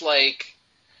almost like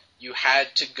you had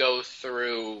to go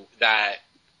through that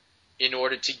in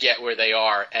order to get where they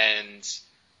are, and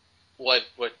what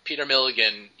Peter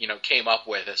Milligan, came up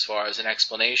with as far as an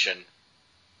explanation,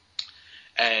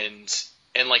 and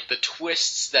the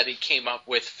twists that he came up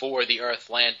with for the Earth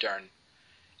Lantern,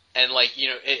 and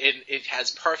it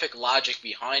has perfect logic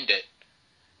behind it,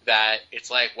 that it's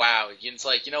wow,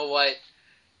 it's you know what,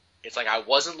 it's I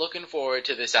wasn't looking forward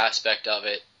to this aspect of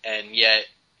it, and yet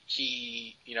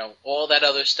he, all that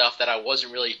other stuff that I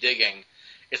wasn't really digging,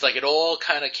 it's it all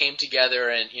kind of came together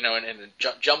and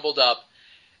jumbled up.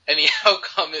 And the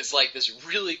outcome is this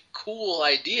really cool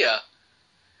idea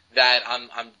that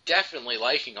I'm definitely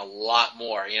liking a lot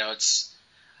more.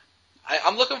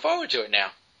 I'm looking forward to it now.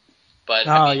 But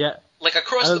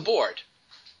across the board.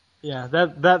 Yeah,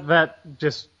 that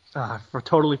just I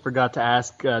totally forgot to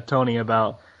ask Tony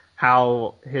about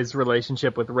how his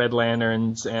relationship with Red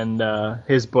Lanterns and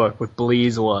his book with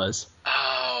Bleeze was.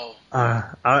 Oh.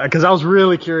 Because I was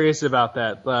really curious about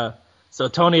that. So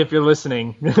Tony, if you're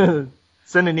listening,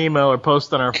 send an email or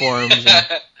post on our forums.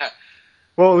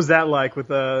 What was that like with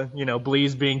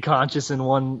Bleez being conscious in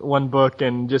one book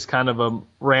and just kind of a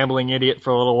rambling idiot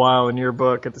for a little while in your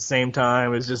book at the same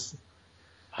time? It's just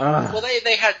well,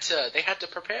 they had to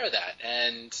prepare that,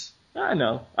 and I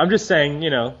know. I'm just saying,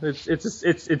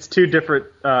 it's two different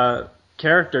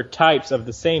character types of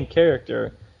the same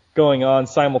character going on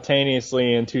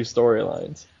simultaneously in two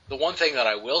storylines. The one thing that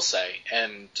I will say,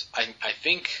 and I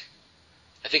think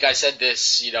I said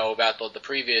this, about the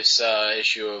previous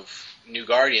issue of New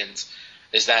Guardians,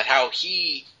 is that how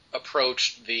he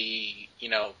approached the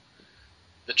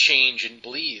change in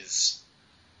Bleez.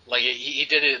 Like, he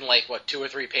did it in 2 or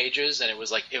 3 pages, and it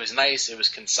was nice, it was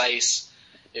concise,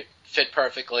 it fit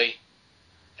perfectly,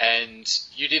 and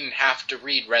you didn't have to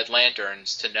read Red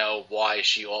Lanterns to know why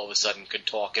she all of a sudden could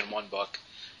talk in one book,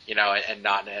 and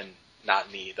not in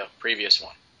the previous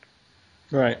one.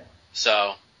 Right.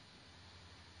 So,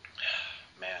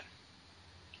 man.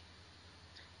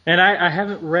 And I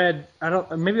haven't read.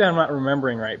 Maybe I'm not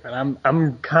remembering right, but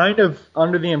I'm kind of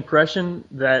under the impression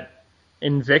that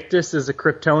Invictus is a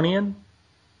Kryptonian.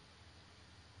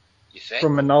 You think?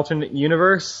 From an alternate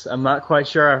universe. I'm not quite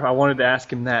sure. I wanted to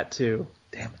ask him that too.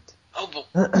 Damn it. Oh, but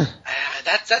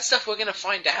that's stuff we're gonna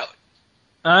find out.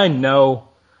 I know,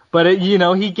 but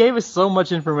he gave us so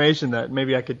much information that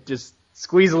maybe I could just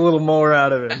squeeze a little more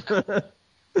out of him. Oh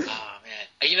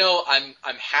man,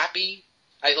 I'm happy.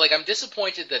 I'm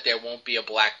disappointed that there won't be a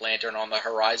Black Lantern on the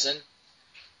horizon.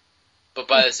 But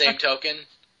by the same token,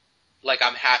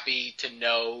 I'm happy to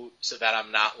know so that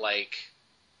I'm not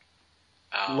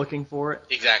looking for it.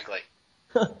 Exactly.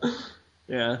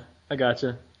 Yeah, I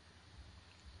gotcha.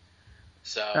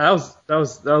 So that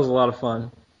was a lot of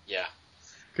fun. Yeah.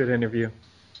 Good interview.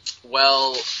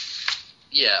 Well,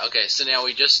 yeah. Okay. So now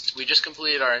we just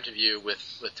completed our interview with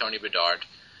Tony Bedard,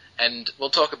 and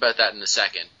we'll talk about that in a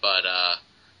second. But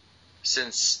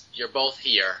since you're both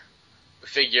here, we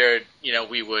figured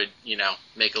we would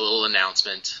make a little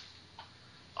announcement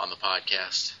on the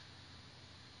podcast.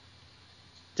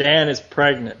 Dan is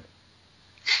pregnant.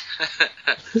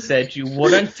 Said you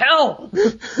wouldn't tell.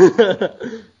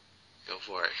 Go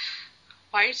for it.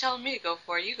 Why are you telling me to go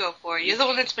for it? You go for it. You're the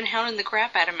one that's been hounding the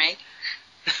crap out of me.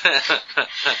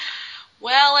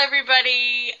 Well,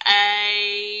 everybody,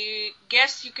 I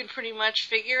guess you can pretty much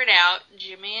figure it out.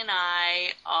 Jimmy and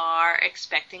I are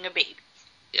expecting a baby.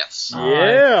 Yes.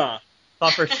 Yeah.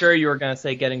 Thought for sure you were going to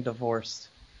say getting divorced.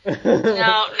 No,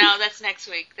 that's next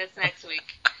week.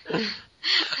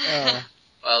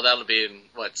 Well, that'll be in,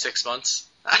 6 months?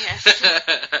 Yes.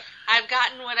 I've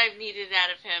gotten what I've needed out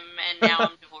of him, and now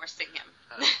I'm divorcing him.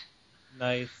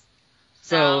 Nice.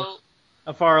 So,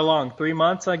 how far along? 3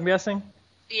 months, I'm guessing?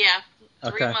 Yeah,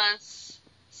 3 Okay. months.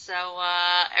 So,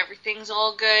 everything's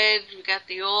all good. We got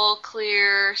the all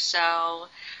clear, so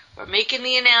we're making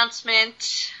the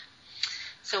announcement.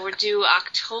 So we're due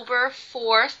October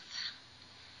 4th.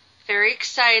 Very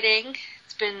exciting.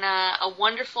 It's been a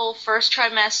wonderful first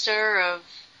trimester of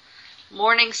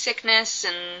morning sickness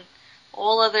and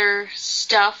all other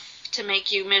stuff to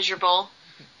make you miserable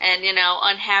and,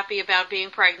 unhappy about being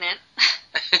pregnant.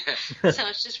 So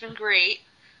it's just been great.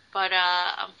 But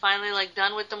I'm finally,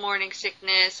 done with the morning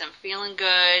sickness. I'm feeling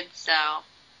good, so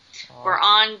we're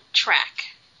on track.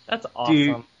 That's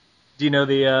awesome. Do you know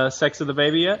the sex of the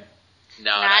baby yet?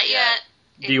 No, Not yet.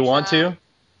 Do you want to?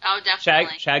 Oh,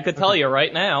 definitely. Chad could tell you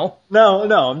right now. No,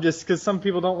 I'm just because some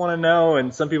people don't want to know,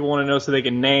 and some people want to know so they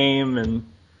can name and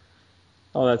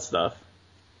all that stuff.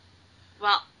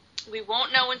 Well, we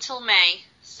won't know until May,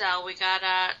 so we got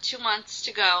 2 months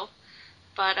to go.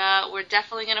 But we're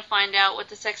definitely going to find out what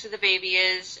the sex of the baby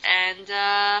is, and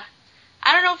I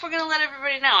don't know if we're going to let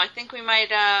everybody know. I think we might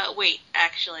wait,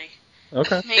 actually.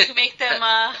 Okay. Make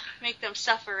them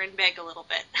suffer and beg a little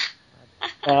bit.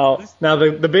 Now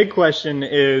the big question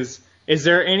is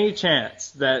there any chance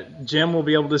that Jim will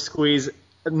be able to squeeze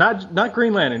not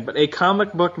Green Lantern, but a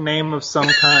comic book name of some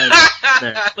kind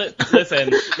there?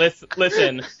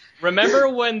 Listen. Remember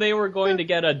when they were going to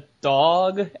get a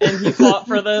dog and he fought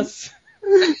for this?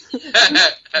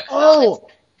 Oh,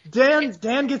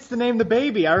 Dan gets to name the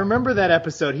baby. I remember that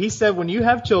episode. He said when you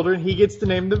have children, he gets to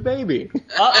name the baby.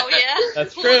 Oh, yeah?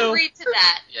 That's Who true. agreed to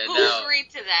that? Yeah, Who no. agreed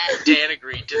to that? Dan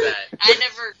agreed to that. I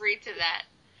never agreed to that.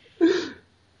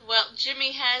 Well,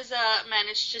 Jimmy has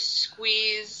managed to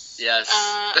squeeze Yes.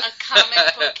 a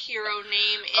comic book hero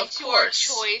name Of into our course.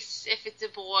 choice. If it's a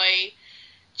boy,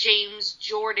 James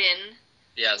Jordan,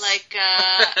 Yes. like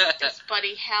his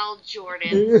buddy Hal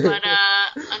Jordan. But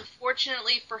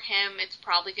unfortunately for him, it's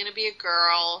probably going to be a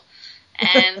girl.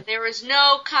 And there is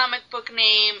no comic book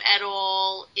name at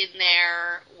all in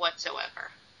there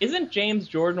whatsoever. Isn't James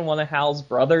Jordan one of Hal's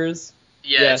brothers?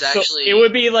 Yeah, it's actually... So it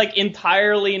would be like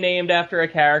entirely named after a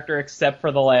character except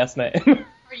for the last name.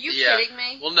 Are you kidding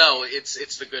me? Well, no,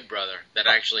 it's the good brother that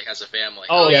actually has a family.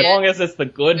 Oh, as long as it's the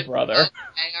good brother. Okay,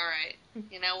 alright.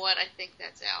 You know what? I think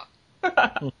that's out.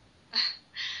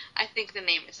 I think the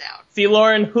name is out. See,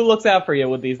 Lauren, who looks out for you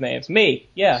with these names? Me.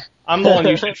 Yeah. I'm the one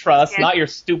you should trust, not your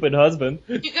stupid husband.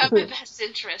 You got my best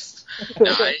interest.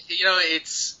 No,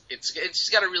 it's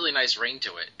just got a really nice ring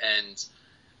to it, and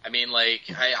I mean, like,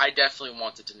 I definitely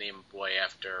wanted to name a boy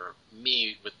after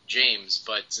me with James,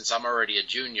 but since I'm already a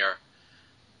junior,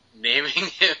 naming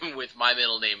him with my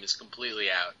middle name is completely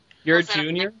out. You're a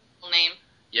junior? Middle name.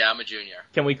 Yeah, I'm a junior.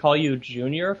 Can we call you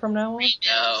Junior from now on?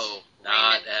 No,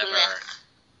 not ever. Blech.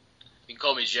 You can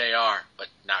call me JR, but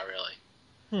not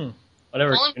really.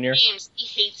 Whatever, Call him Junior. James. He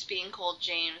hates being called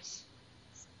James.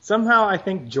 Somehow I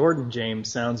think Jordan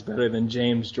James sounds better than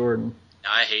James Jordan.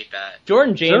 I hate that.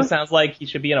 Jordan James Sure. sounds like he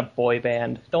should be in a boy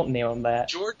band. Don't name him that.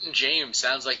 Jordan James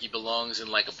sounds like he belongs in,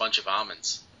 like, a bunch of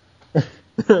almonds.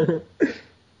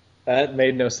 That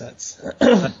made no sense.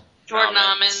 Jordan Almonds.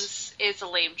 Almonds is a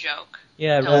lame joke.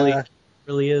 Yeah, it Uh,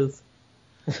 really is.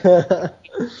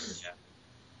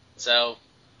 So,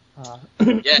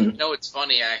 yeah, no, it's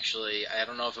funny, actually. I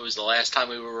don't know if it was the last time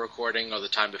we were recording or the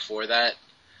time before that.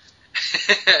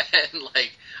 And,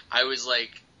 I was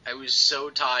so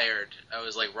tired. I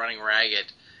was, running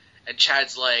ragged. And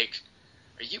Chad's like,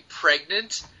 "Are you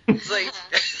pregnant?" It's like...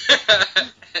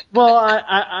 Well,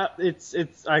 I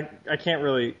can't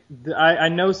really. I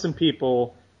know some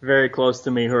people very close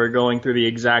to me who are going through the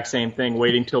exact same thing,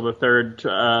 waiting till the third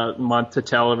month to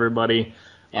tell everybody.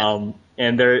 Yeah.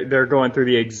 And they're going through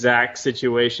the exact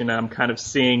situation. I'm kind of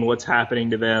seeing what's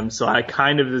happening to them, so I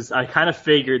kind of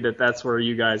figured that that's where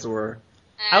you guys were.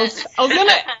 I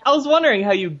was wondering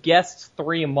how you guessed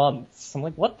 3 months. I'm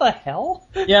like, what the hell?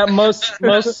 Yeah, most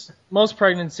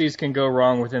pregnancies can go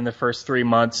wrong within the first 3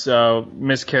 months,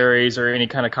 miscarries or any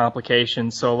kind of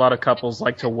complications. So a lot of couples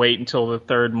like to wait until the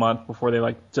third month before they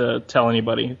like to tell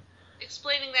anybody.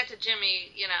 Explaining that to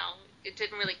Jimmy, it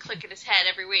didn't really click in his head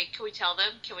every week. Can we tell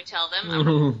them? Can we tell them? I'm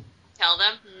gonna tell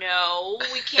them? No,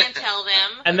 we can't tell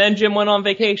them. And then Jim went on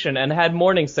vacation and had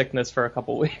morning sickness for a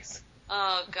couple weeks.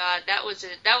 Oh God, that was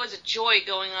a joy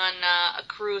going on a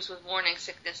cruise with morning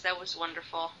sickness. That was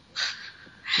wonderful.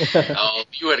 Oh,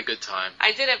 you had a good time.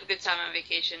 I did have a good time on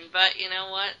vacation, but you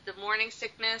know what? The morning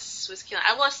sickness was killing.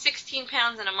 I lost 16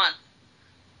 pounds in a month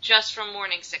just from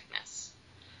morning sickness.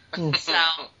 So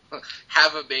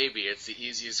Have a baby. It's the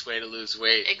easiest way to lose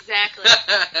weight. exactly.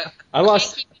 I You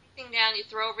lost can't keep anything down. You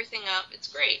throw everything up. It's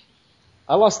great.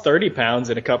 30 pounds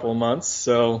in a couple of months,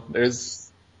 so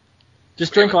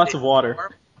just drink lots of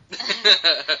water.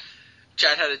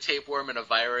 Chad had a tapeworm and a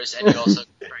virus, and he also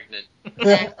got pregnant.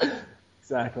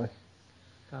 Exactly.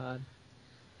 God.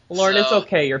 Well, Lauren, it's So-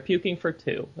 okay. You're puking for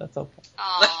 2. That's okay.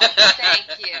 Oh,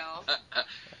 thank you.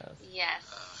 Yes.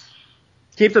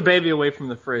 Keep the baby away from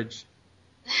the fridge.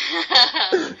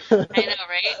 I know,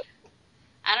 right?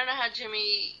 I don't know how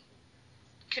Jimmy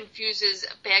confuses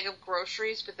a bag of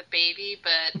groceries with a baby,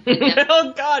 but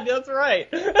Oh, God, that's right.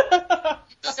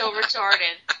 it's so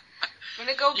retarded. I'm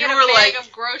gonna go get You a were, bag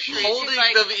of groceries. holding He's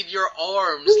like, them in your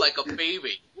arms like a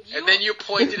baby, and then you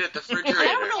pointed at the refrigerator. I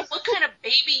don't know what kind of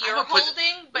baby you're gonna put-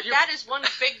 holding, but you're- that is one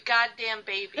big goddamn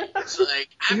baby. It's like,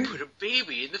 I put a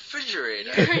baby in the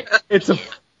refrigerator.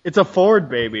 It's a Ford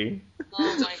baby. Oh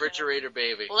It's a my God. refrigerator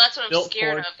baby. Well, that's what I'm Built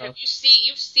scared Ford of. stuff.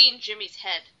 You've seen Jimmy's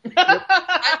head.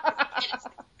 It's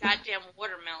a goddamn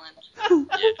watermelon.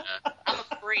 Yeah. I'm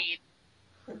afraid.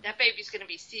 That baby's gonna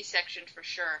be C-sectioned for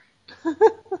sure.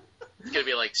 It's gonna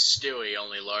be like Stewie,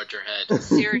 only larger head.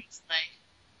 Seriously.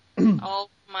 Oh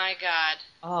my God.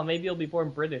 Oh, maybe you'll be born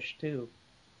British, too.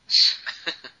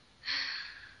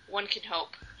 One can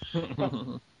hope.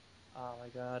 Oh, my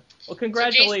God. Well, So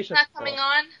congratulations. Jason's not coming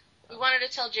on? We wanted to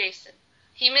tell Jason.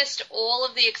 He missed all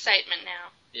of the excitement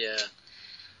now. Yeah.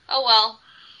 Oh well.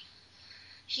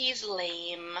 He's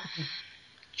lame.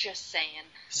 Just saying.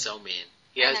 So mean.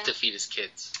 He has to feed his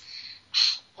kids.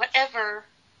 Whatever.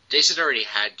 Jason already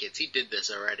had kids. He did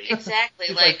this already. Exactly.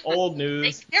 It's like old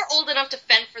news. they're old enough to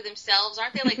fend for themselves.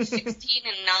 Aren't they like 16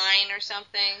 and 9 or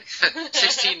something?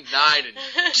 16, 9, and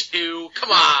 2. Come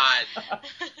on.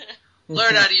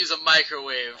 Learn how to use a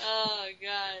microwave. Oh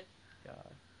God.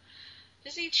 God.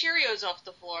 Just eat Cheerios off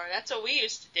the floor. That's what we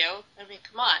used to do. I mean,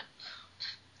 come on.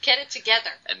 Get it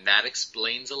together. And that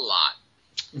explains a lot.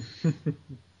 Yes,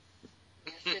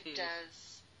 it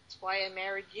does. That's why I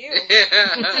married you.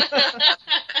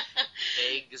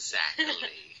 Exactly.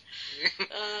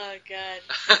 Oh, God.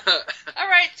 All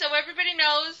right, so everybody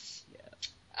knows.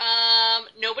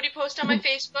 Nobody post on my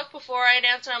Facebook before I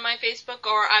announce it on my Facebook,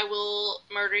 or I will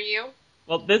murder you.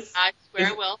 Well, I swear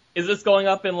I will. Is this going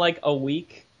up in like a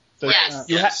week? So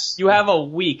Yes. You have a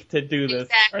week to do this.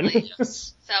 Exactly.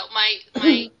 Yes. So my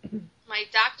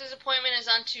doctor's appointment is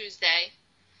on Tuesday.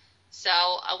 So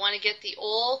I want to get the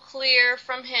all clear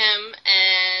from him,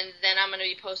 and then I'm going to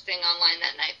be posting online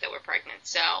that night that we're pregnant.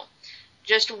 So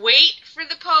just wait for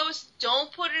the post.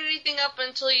 Don't put anything up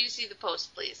until you see the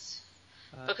post, please.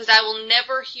 Because I will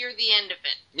never hear the end of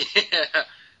it.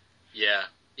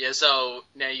 Yeah, so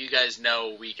now you guys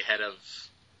know a week ahead of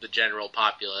the general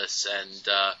populace, and,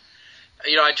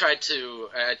 I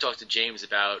talked to James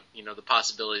about, the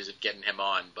possibilities of getting him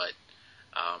on, but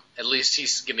at least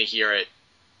he's going to hear it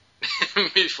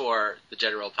before the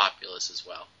general populace as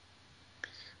well.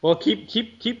 Well, at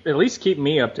least keep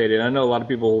me updated. I know a lot of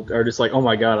people are just like, oh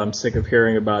my god, I'm sick of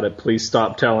hearing about it. Please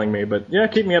stop telling me. But yeah,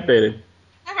 keep me updated.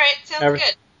 All right, sounds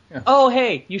good. Yeah. Oh,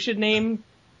 hey, if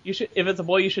it's a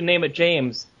boy, you should name it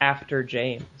James after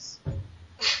James.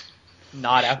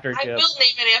 Not after Jim. I will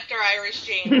name it after Irish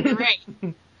James. You're right.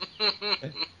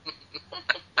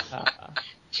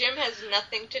 Jim has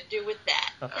nothing to do with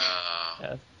that.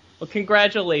 Yes. Well,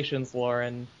 congratulations,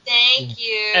 Lauren. Thank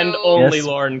you. And only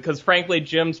Lauren, because frankly,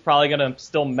 Jim's probably going to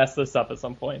still mess this up at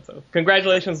some point. So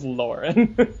congratulations,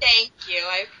 Lauren. Thank you.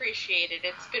 I appreciate it.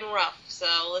 It's been rough, so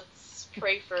let's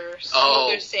pray for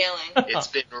smoother sailing. It's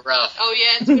been rough. Oh,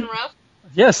 yeah, it's been rough?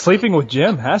 Yeah, sleeping with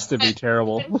Jim has to be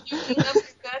terrible. Been puking up your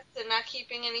guts and not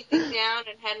keeping anything down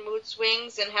and had mood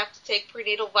swings and have to take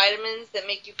prenatal vitamins that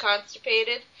make you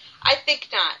constipated? I think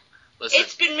not. Listen,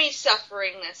 it's been me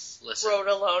suffering this road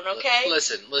alone, okay?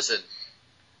 Listen.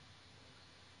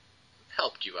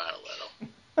 Helped you out a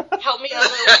little. Help me out a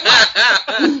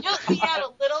little. Help me out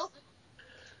a little.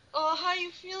 Oh, how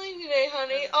you feeling today,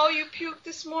 honey? Oh, you puked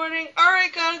this morning?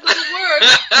 Alright, gotta go to work.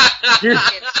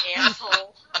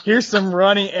 Asshole. Here's some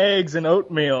runny eggs and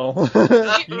oatmeal.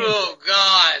 Oh,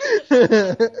 God.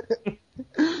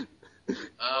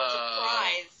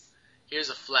 Surprise. Here's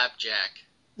a flapjack.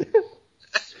 Swear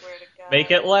to God.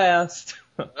 Make it last.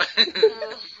 Oh, my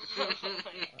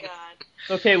God.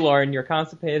 It's okay, Lauren, you're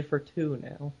constipated for 2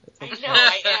 now. I know,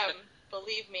 I am.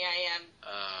 Believe me, I am.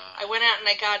 I went out and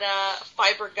I got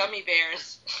fiber gummy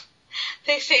bears.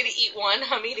 They say to eat one.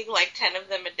 I'm eating like 10 of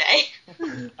them a day.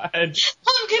 I'm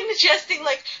ingesting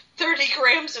like 30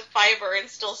 grams of fiber and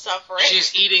still suffering.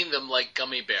 She's eating them like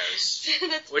gummy bears.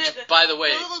 Which, the, by the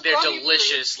way, they're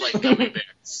delicious like gummy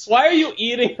bears. Why are you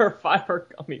eating her fiber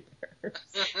gummy bears?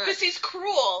 Because he's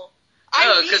cruel.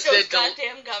 I need those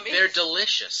goddamn gummies. They're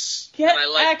delicious. Get and I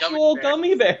like actual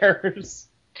gummy bears.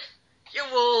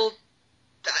 Yeah, well,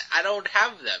 I don't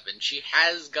have them, and she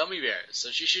has gummy bears, so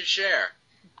she should share.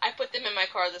 I put them in my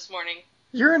car this morning.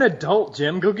 You're an adult,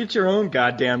 Jim. Go get your own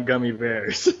goddamn gummy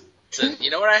bears. So, you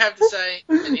know what I have to say?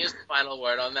 And here's the final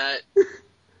word on that.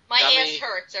 My ass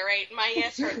hurts, alright? My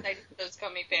ass hurts. I need those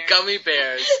gummy bears. Gummy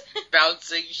bears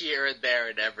bouncing here and there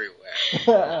and everywhere.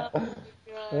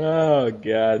 Oh,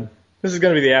 God. This is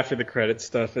going to be the after the credits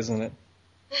stuff, isn't it?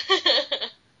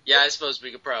 Yeah, I suppose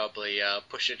we could probably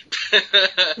push it.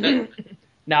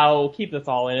 No, keep this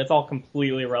all in. It's all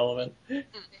completely relevant.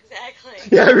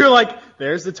 Exactly. Yeah, we were like,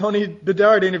 there's the Tony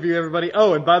Bedard interview, everybody.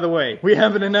 Oh, and by the way, we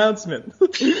have an announcement. Do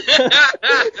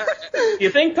you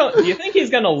think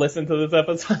he's going to listen to this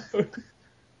episode?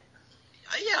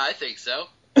 Yeah, I think so.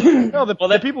 No,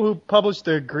 the people who published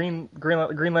the Green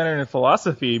Lantern and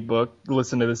Philosophy book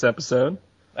listen to this episode.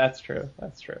 That's true.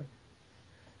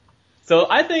 So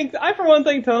I for one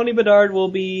think Tony Bedard will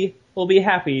be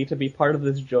happy to be part of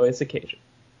this joyous occasion.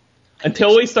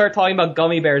 Until we start talking about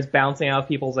gummy bears bouncing out of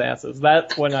people's asses.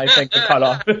 That's when I think the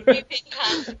cutoff.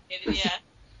 Yeah.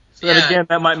 So then again,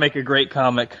 that might make a great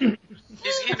comic. He's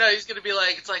going to be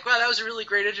like, it's like, wow, that was a really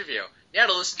great interview. Yeah,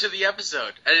 to listen to the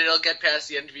episode. And then he'll get past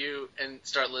the interview and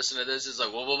start listening to this. It's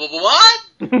like, what?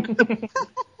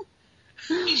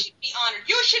 He should be honored.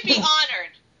 You should be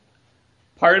honored.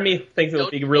 Part of me thinks it would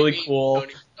be really cool.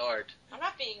 Tony Bedard. I'm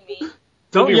not being mean.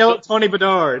 Don't yell at Tony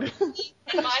Bedard.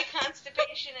 And my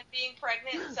constipation and being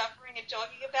pregnant and suffering and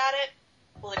talking about it,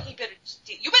 well, then you better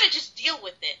just deal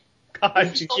with it.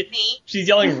 God, she's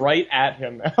yelling right at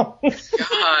him now.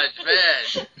 God,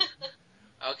 man.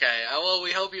 Okay, well,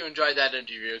 we hope you enjoyed that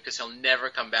interview, because he'll never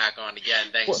come back on again,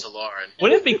 thanks to Lauren.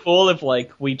 Wouldn't it be cool if,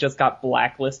 we just got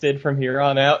blacklisted from here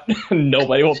on out and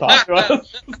nobody will talk to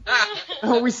us?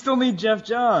 Oh, we still need Jeff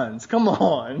Johns. Come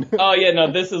on. Oh, yeah,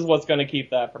 no, this is what's going to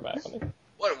keep that from happening.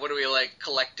 What are we like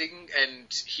collecting? And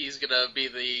he's gonna be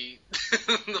the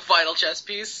the final chess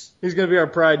piece. He's gonna be our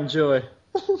pride and joy.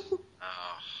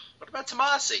 What about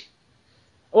Tomasi?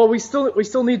 Well, we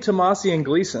still need Tomasi and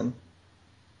Gleason.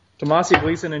 Tomasi,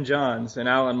 Gleason, and Johns, and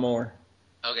Alan Moore.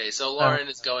 Okay, so Lauren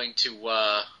is going to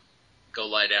go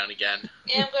lie down again.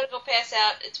 Yeah, I'm gonna go pass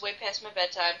out. It's way past my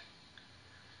bedtime.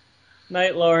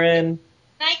 Night, Lauren.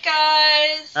 Night,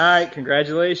 guys. All right,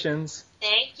 congratulations.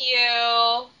 Thank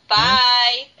you.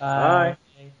 Bye. Bye.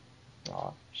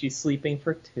 Aw, she's sleeping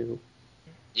for 2.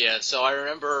 Yeah, so I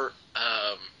remember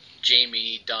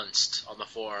Jamie Dunst on the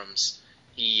forums.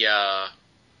 He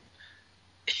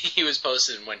was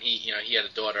posting when he had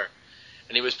a daughter,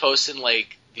 and he was posting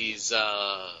like these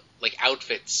like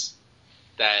outfits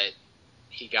that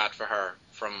he got for her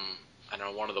from I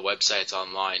don't know one of the websites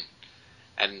online,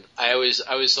 and I always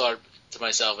thought to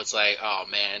myself, it's like, oh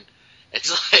man,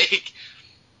 it's like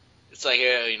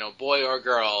boy or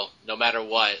girl, no matter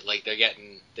what, like they're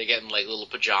getting like little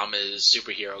pajamas,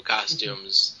 superhero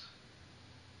costumes.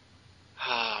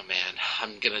 Oh man,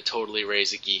 I'm gonna totally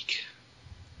raise a geek.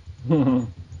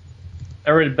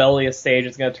 Every belly a stage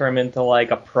is going to turn him into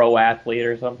like a pro athlete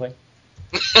or something.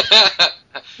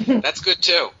 That's good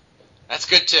too.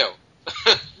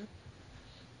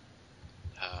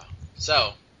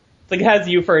 So It's like has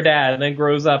you for a dad, and then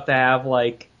grows up to have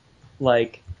like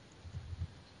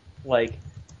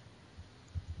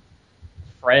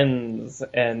friends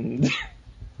and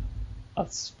a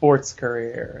sports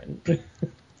career, and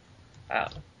I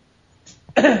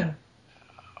don't know.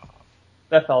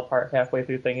 That fell apart halfway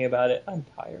through thinking about it. I'm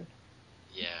tired.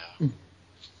 yeah,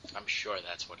 I'm sure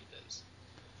that's what it is.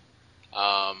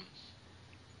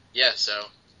 Yeah. So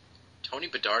Tony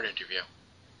Bedard interview.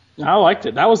 I liked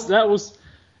it. It was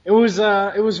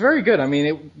very good. I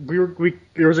mean,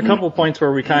 there was a couple of points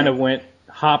where we kind of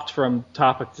hopped from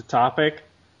topic to topic,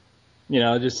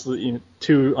 just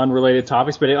two unrelated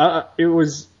topics, but it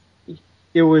was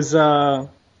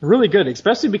really good,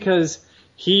 especially because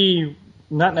he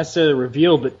not necessarily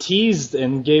revealed, but teased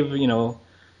and gave,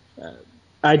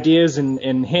 ideas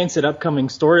and hints at upcoming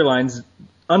storylines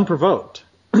unprovoked.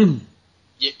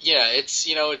 Yeah, it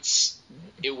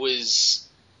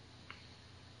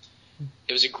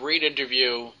was a great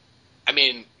interview. I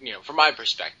mean, from my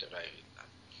perspective, I'm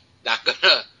not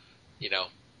gonna,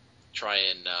 try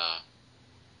and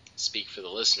speak for the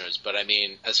listeners, but I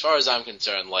mean, as far as I'm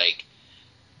concerned, like,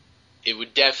 it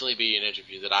would definitely be an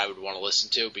interview that I would want to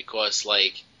listen to because,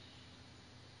 like,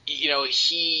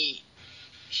 he's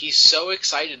so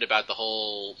excited about the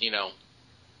whole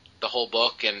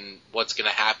book and what's going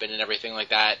to happen and everything like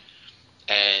that.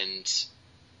 And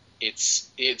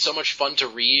it's so much fun to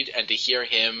read and to hear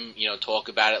him, talk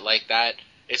about it like that.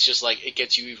 It's just like, it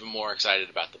gets you even more excited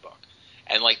about the book.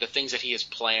 And like the things that he has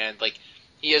planned, like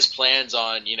he has plans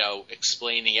on,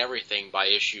 explaining everything by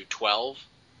issue 12.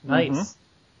 Nice. Mm-hmm.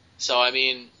 So, I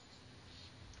mean,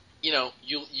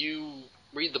 you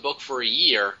read the book for a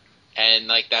year, and,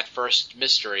 like, that first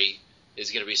mystery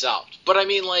is going to be solved. But, I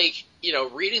mean, like,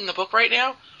 reading the book right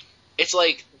now, it's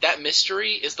like that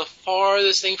mystery is the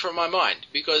farthest thing from my mind,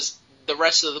 because the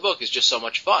rest of the book is just so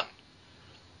much fun.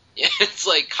 It's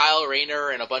like Kyle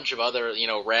Rayner and a bunch of other,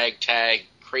 ragtag,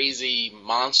 crazy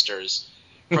monsters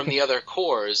from the other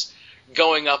cores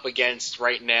going up against,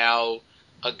 right now,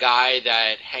 a guy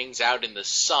that hangs out in the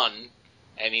sun,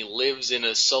 and he lives in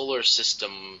a solar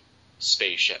system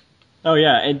spaceship. Oh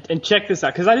yeah, and check this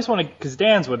out, because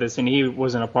Dan's with us, and he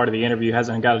wasn't a part of the interview,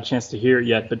 hasn't got a chance to hear it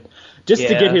yet, but just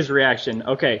to get his reaction.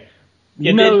 Okay,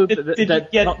 I'm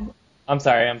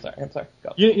sorry.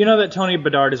 Go. You know that Tony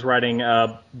Bedard is writing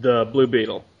the Blue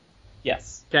Beetle.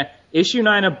 Yes. Okay, issue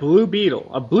 9 of Blue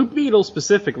Beetle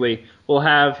specifically will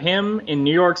have him in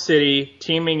New York City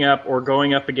teaming up or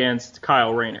going up against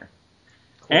Kyle Rayner.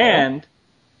 Cool. And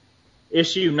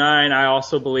issue 9, I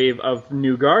also believe, of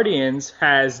New Guardians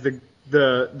has the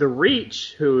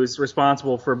Reach, who's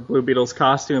responsible for Blue Beetle's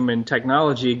costume and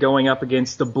technology, going up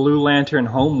against the Blue Lantern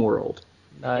homeworld.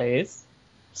 Nice.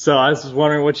 So I was just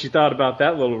wondering what you thought about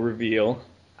that little reveal.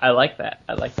 I like that.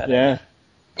 Yeah.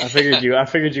 I figured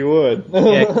you would.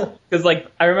 Yeah, because like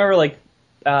I remember like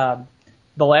the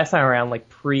last time around, like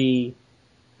pre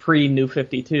New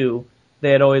 52,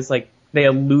 they had always they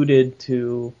alluded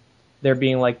to there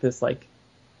being like this like,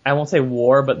 I won't say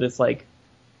war, but this like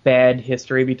bad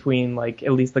history between like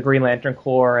at least the Green Lantern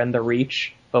Corps and the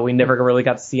Reach, but we never really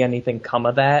got to see anything come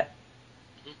of that.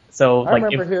 So I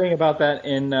remember hearing about that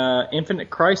in Infinite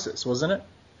Crisis, wasn't it?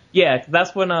 Yeah,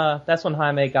 that's when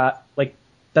Jaime got like.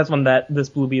 That's when this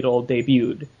Blue Beetle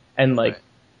debuted, and like,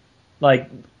 like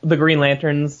the Green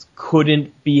Lanterns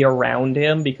couldn't be around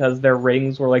him because their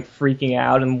rings were like freaking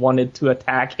out and wanted to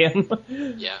attack him.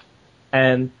 Yeah.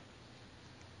 And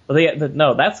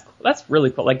no, that's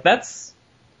really cool. Like I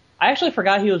actually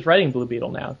forgot he was writing Blue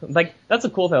Beetle now. Like that's a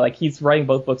cool thing. Like he's writing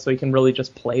both books so he can really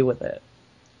just play with it.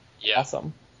 Yeah.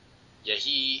 Awesome. Yeah,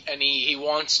 he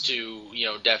wants to,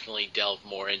 definitely delve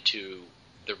more into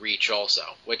the Reach also,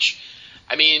 which,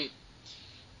 I mean,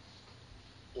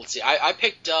 let's see, I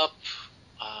picked up,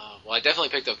 I definitely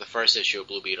picked up the first issue of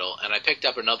Blue Beetle, and I picked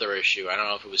up another issue, I don't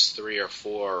know if it was 3 or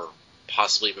 4, or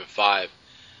possibly even 5,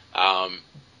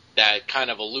 that kind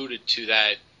of alluded to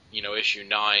that, issue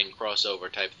 9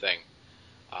 crossover type thing.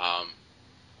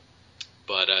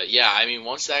 Yeah, I mean,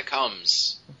 once that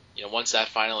comes, once that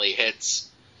finally hits,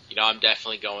 I'm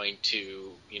definitely going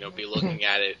to, be looking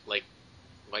at it, like,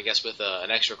 I guess with an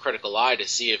extra critical eye to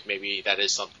see if maybe that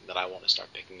is something that I want to start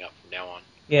picking up from now on.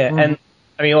 Yeah, and,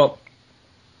 I mean, well,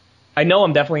 I know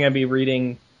I'm definitely going to be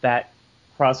reading that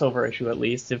crossover issue at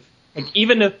least. If, like,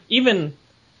 even,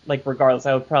 like, regardless,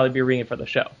 I would probably be reading it for the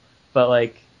show. But,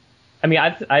 like, I mean,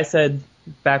 I said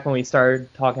back when we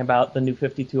started talking about the New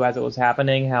 52 as it was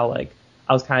happening, how, like,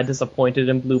 I was kind of disappointed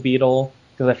in Blue Beetle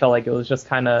because I felt like it was just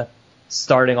kind of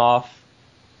starting off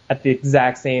at the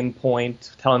exact same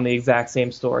point, telling the exact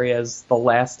same story as the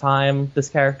last time this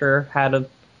character had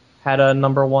a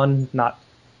number one, not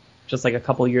just like a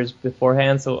couple years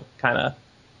beforehand. So it kind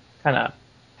of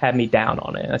had me down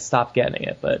on it, and I stopped getting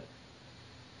it. But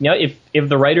if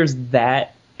the writer's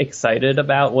that excited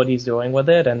about what he's doing with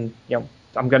it, and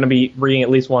I'm going to be reading at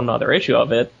least one other issue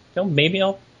of it, maybe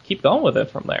I'll keep going with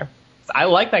it from there. I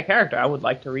like that character. I would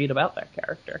like to read about that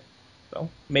character. So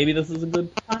maybe this is a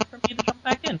good time for me to jump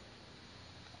back in.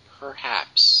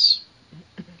 Perhaps.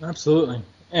 Absolutely.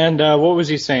 And what was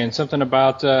he saying? Something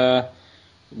about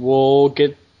we'll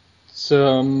get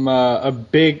some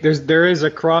there is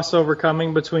a crossover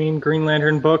coming between Green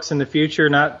Lantern books in the future,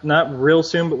 not real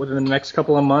soon, but within the next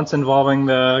couple of months, involving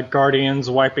the Guardians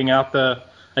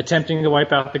attempting to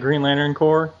wipe out the Green Lantern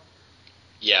Corps.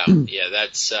 Yeah,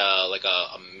 that's like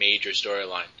a major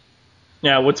storyline.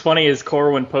 Yeah, what's funny is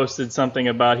Corwin posted something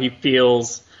about he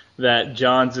feels that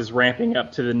Johns is ramping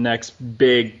up to the next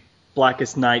big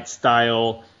Blackest Night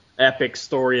style epic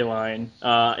storyline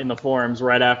in the forums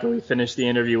right after we finish the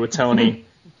interview with Tony.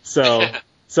 So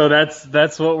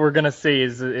that's what we're gonna see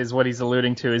is what he's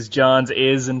alluding to, is Johns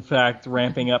is in fact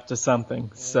ramping up to something.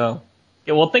 So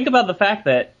yeah, well, think about the fact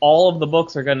that all of the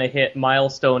books are gonna hit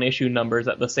milestone issue numbers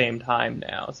at the same time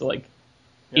now. So like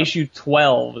issue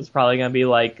 12 is probably gonna be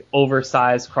like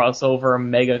oversized crossover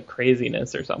mega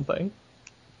craziness or something.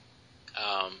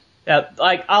 Yeah,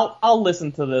 like I'll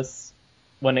listen to this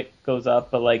when it goes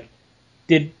up, but like,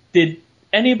 did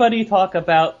anybody talk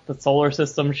about the solar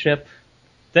system ship?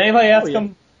 Did anybody ask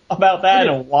him about that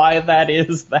and why that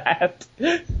is that?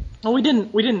 Well, we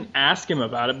didn't ask him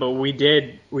about it, but we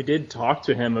did talk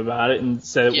to him about it and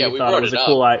said we thought it was a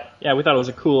cool idea. We thought it was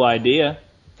a cool idea.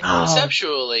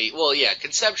 Conceptually,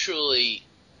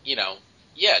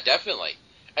 yeah, definitely.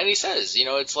 And he says,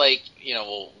 it's like,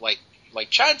 like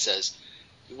Chad says,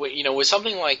 with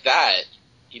something like that,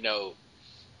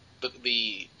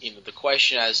 the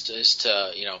question as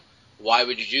to why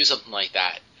would you do something like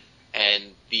that? And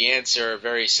the answer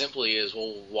very simply is,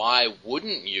 well, why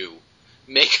wouldn't you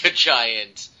make a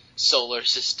giant solar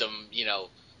system,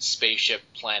 spaceship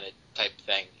planet type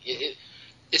thing?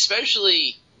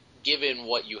 Especially given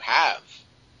what you have,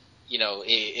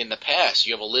 in the past.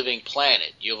 You have a living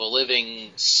planet, you have a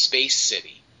living space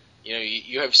city.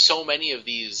 You have so many of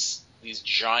these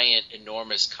giant,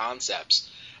 enormous concepts.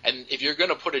 And if you're going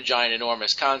to put a giant,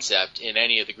 enormous concept in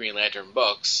any of the Green Lantern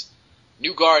books,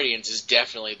 New Guardians is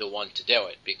definitely the one to do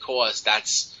it, because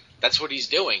that's what he's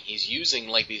doing. He's using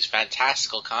like these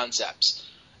fantastical concepts,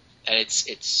 and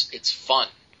it's fun.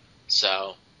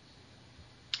 So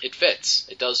it fits.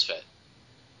 It does fit.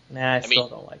 Nah, I still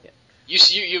don't like it.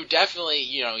 You definitely,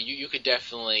 you could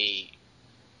definitely,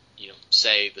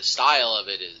 say the style of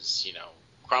it is,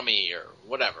 crummy or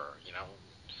whatever,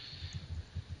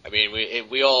 I mean,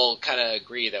 we all kind of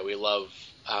agree that we love,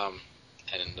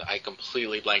 and I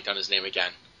completely blanked on his name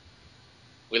again.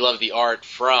 We love the art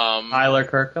from Tyler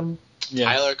Kirkham. Yes.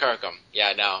 Tyler Kirkham.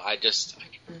 Yeah, no,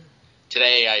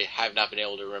 today I have not been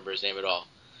able to remember his name at all.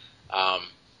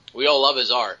 We all love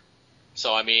his art.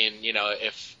 So, I mean,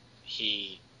 if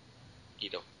he,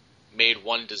 made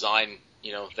one design,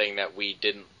 thing that we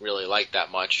didn't really like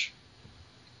that much,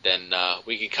 then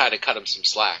we could kind of cut him some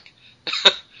slack.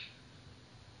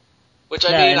 Which,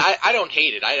 I mean, I don't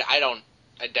hate it.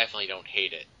 I definitely don't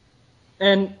hate it.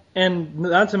 And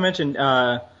not to mention,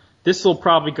 this will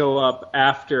probably go up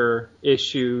after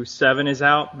issue 7 is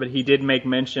out, but he did make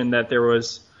mention that there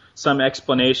was some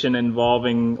explanation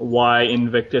involving why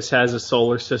Invictus has a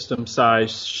solar system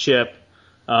sized ship,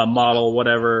 model,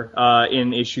 whatever,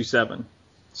 in issue 7.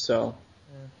 So.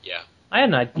 Yeah. I had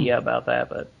an idea about that,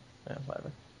 but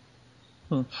whatever.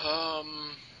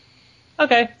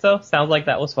 Okay, so sounds like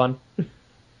that was fun.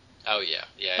 Oh yeah.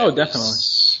 Oh, definitely.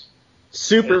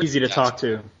 Super easy to talk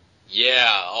to. Yeah.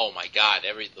 Oh my God.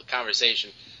 The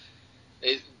conversation.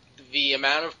 The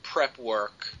amount of prep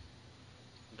work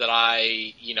that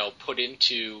I, put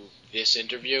into this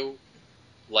interview,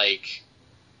 like,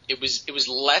 it was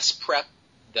less prep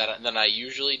than I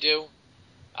usually do.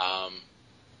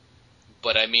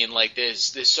 But I mean, like,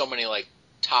 there's so many, like,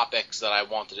 topics that I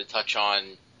wanted to touch on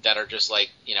that are just, like,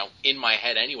 in my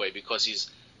head anyway, because he's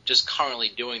just currently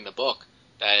doing the book,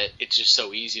 that it's just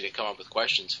so easy to come up with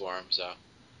questions for him, so.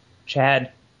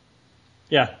 Chad.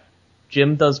 Yeah.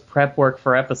 Jim does prep work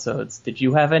for episodes. Did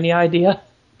you have any idea?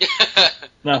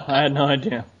 No, I had no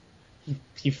idea.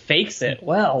 He fakes it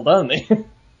well, doesn't he?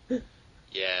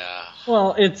 Yeah.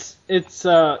 Well, it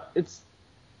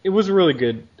was a really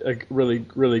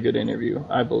good interview,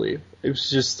 I believe. It was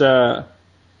just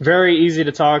very easy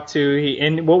to talk to.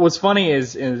 And what was funny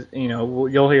is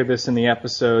you'll hear this in the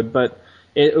episode, but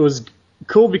it was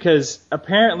cool because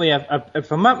apparently,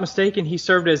 if I'm not mistaken, he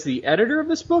served as the editor of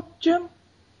this book, Jim?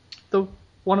 The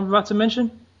one I'm about to mention?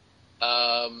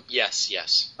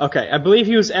 Yes. Okay, I believe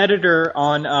he was editor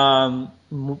on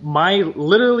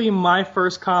my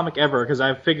first comic ever, because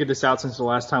I've figured this out since the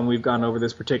last time we've gone over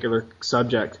this particular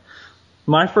subject.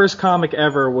 My first comic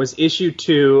ever was issue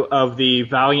 2 of the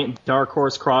Valiant Dark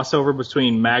Horse crossover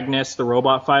between Magnus, the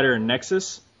robot fighter, and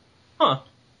Nexus. Huh.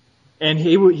 And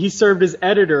he served as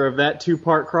editor of that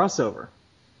 2-part crossover.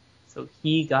 So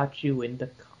he got you into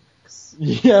comics.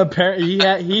 Yeah, apparently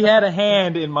he had a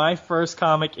hand in my first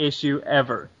comic issue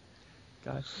ever.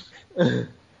 Gosh.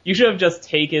 You should have just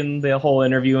taken the whole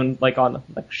interview and, like, on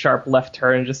like sharp left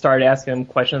turn and just started asking him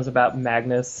questions about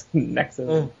Magnus,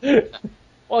 Nexus.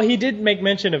 Well, he did make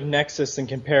mention of Nexus and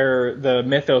compare the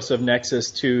mythos of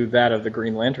Nexus to that of the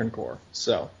Green Lantern Corps.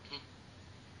 So,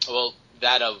 well,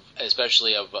 that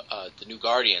especially of the New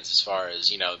Guardians, as far as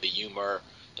the humor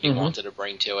that he wanted to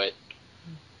bring to it,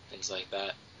 things like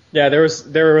that. Yeah, there was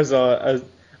a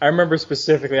I remember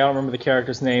specifically. I don't remember the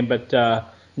character's name, but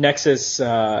Nexus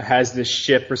has this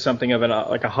ship or something of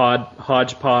like a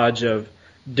hodgepodge of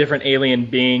different alien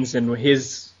beings, and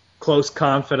his close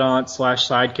confidant /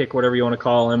 sidekick, whatever you want to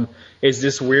call him, is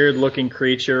this weird looking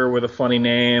creature with a funny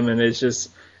name, and it's just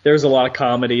there's a lot of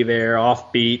comedy there,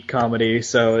 offbeat comedy.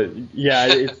 So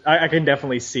yeah, I can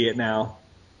definitely see it now.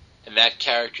 And that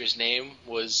character's name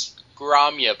was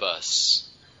Gromulus.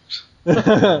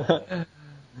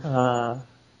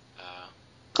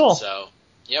 Cool. So,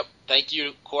 yep. Thank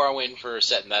you, Corwin, for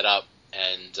setting that up,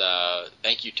 and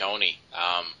thank you, Tony.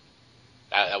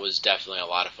 That was definitely a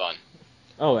lot of fun.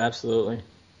 Oh, absolutely.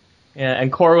 Yeah,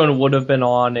 and Corwin would have been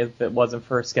on if it wasn't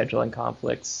for scheduling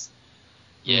conflicts.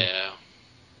 Yeah.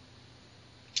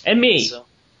 And me.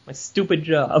 My stupid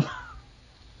job.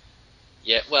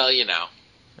 Yeah, well, Yeah.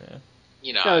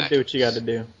 Gotta do what you gotta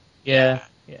do. Yeah.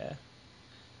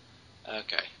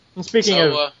 Okay. And speaking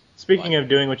of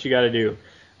doing what you gotta do,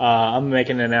 I'm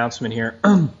making an announcement here.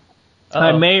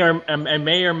 I may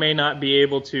or may not be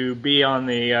able to be on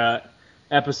the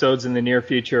episodes in the near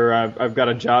future. I've got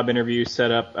a job interview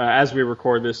set up as we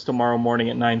record this tomorrow morning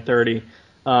at 9:30,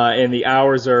 and the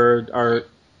hours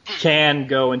can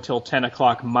go until 10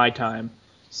 o'clock my time.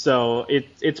 So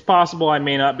it's possible I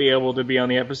may not be able to be on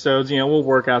the episodes. We'll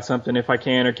work out something if I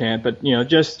can or can't. But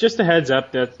just a heads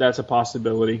up that's a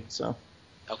possibility. So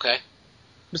okay.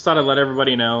 Just thought I'd let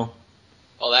everybody know.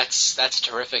 Well, that's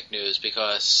terrific news,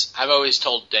 because I've always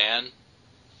told Dan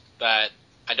that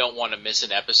I don't want to miss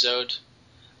an episode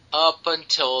up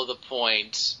until the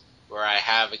point where I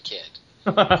have a kid.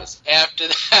 Because after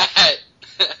that,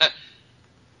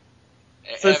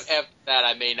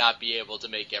 I may not be able to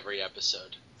make every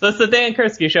episode. So it's the Dan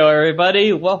Kursky Show,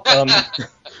 everybody. Welcome.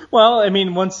 Well, I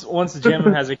mean, once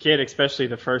Jim has a kid, especially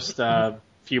the first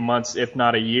few months, if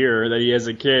not a year, that he has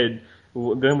a kid,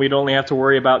 then we'd only have to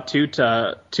worry about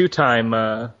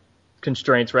two-time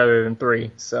constraints rather than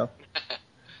 3. So,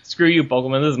 screw you,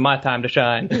 Pokemon. This is my time to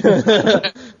shine.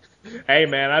 Hey,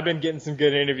 man, I've been getting some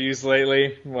good interviews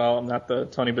lately. Well, not the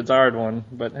Tony Bedard one,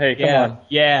 but hey, come on.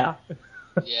 Yeah.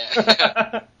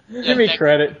 Yeah. Give me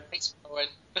credit. Thanks, Owen.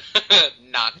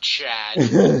 Not Chad.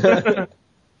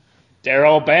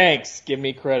 Daryl Banks, give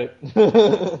me credit.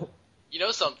 You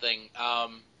know something?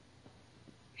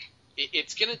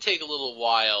 It's going to take a little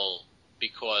while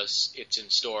because it's in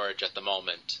storage at the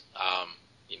moment.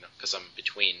 Because I'm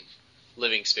between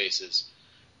living spaces.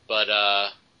 But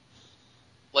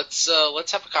let's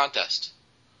have a contest.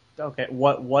 Okay,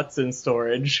 what's in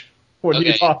storage? What are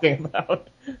you Okay. talking about?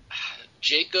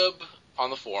 Jacob on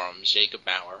the forums, Jacob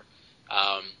Maurer.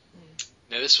 Now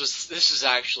this was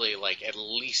actually like at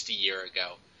least a year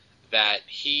ago that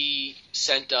he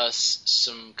sent us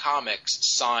some comics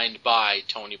signed by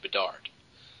Tony Bedard.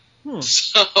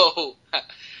 So,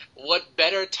 what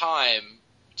better time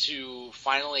to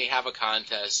finally have a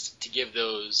contest to give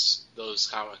those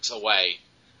comics away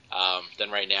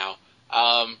than right now?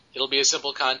 It'll be a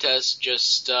simple contest.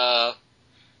 Just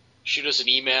shoot us an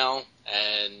email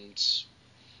and,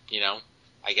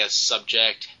 I guess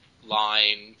subject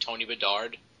line Tony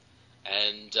Bedard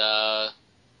and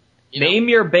Name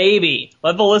your baby.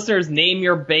 Let the listeners name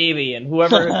your baby, and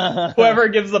whoever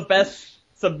gives the best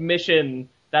submission,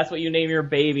 that's what you name your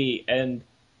baby, and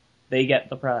they get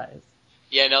the prize.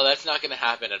 Yeah, no, that's not going to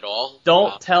happen at all.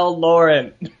 Don't tell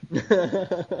Lauren.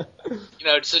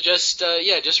 So just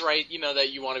write, that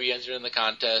you want to be entered in the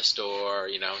contest, or,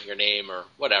 your name or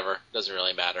whatever. Doesn't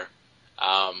really matter.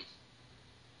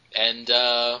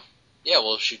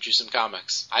 We'll shoot you some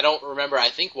comics. I don't remember. I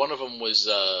think one of them was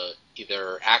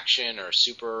either Action or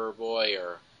Superboy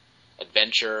or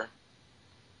Adventure,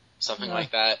 something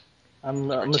like that. I'm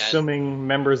assuming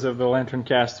members of the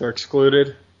LanternCast are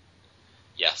excluded.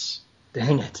 Yes.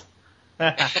 Dang it.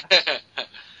 But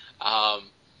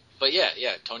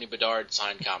yeah, Tony Bedard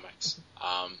signed comics.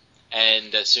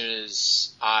 And as soon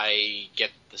as I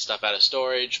get the stuff out of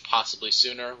storage, possibly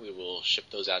sooner, we will ship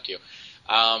those out to you.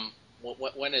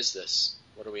 When is this?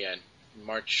 What are we in?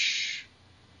 March?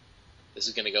 This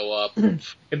is going to go up.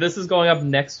 If this is going up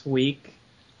next week,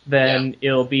 then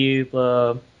it'll be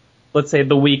let's say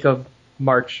the week of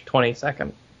March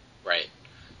 22nd. Right.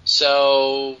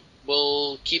 So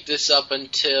we'll keep this up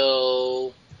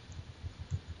until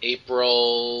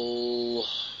April...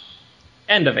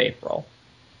 End of April.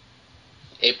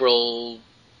 April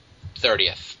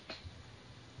 30th.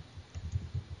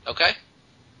 Okay?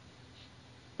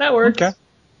 That works.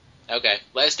 Okay.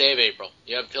 Last day of April.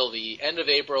 You have till the end of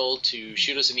April to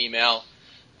shoot us an email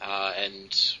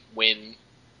and win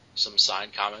some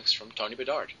signed comics from Tony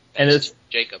Bedard. And it's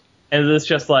Jacob. And is this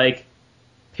just like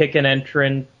pick an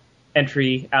entry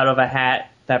out of a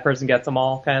hat, that person gets them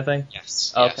all kind of thing?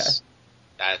 Yes. Okay. Yes.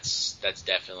 That's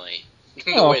definitely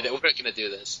the way that we're going to do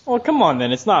this. Well, come on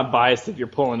then. It's not biased if you're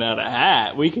pulling out a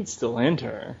hat. We can still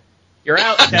enter. You're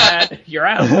out, Chad. You're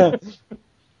out.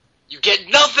 You get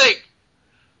nothing!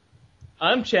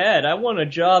 I'm Chad. I want a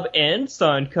job and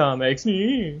signed comics.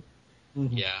 Yeah.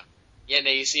 Yeah,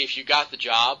 now you see, if you got the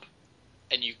job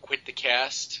and you quit the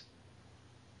cast,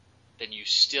 then you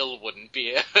still wouldn't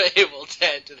be able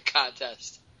to enter the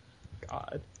contest.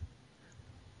 God.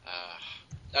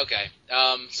 Okay.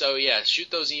 So yeah,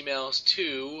 shoot those emails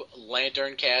to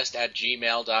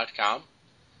LanternCast@gmail.com.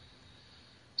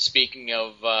 Speaking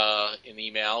of an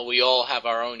email, we all have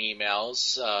our own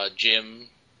emails. Jim,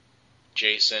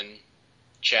 Jason,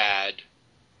 Chad,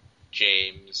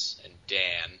 James, and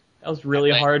Dan. That was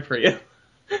really hard for you.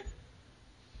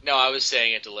 No, I was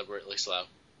saying it deliberately slow.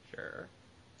 Sure.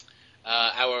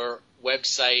 Our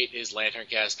website is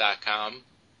LanternCast.com.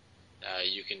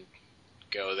 You can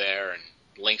go there, and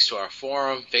links to our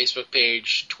forum, Facebook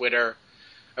page, Twitter.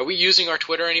 Are we using our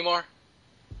Twitter anymore?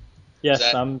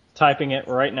 Yes, I'm typing it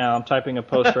right now. I'm typing a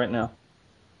post right now.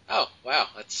 Oh, wow.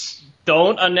 That's...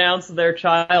 Don't announce their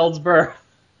child's birth.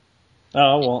 Oh,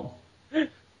 I won't. Yeah,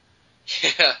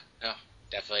 no,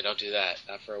 definitely don't do that.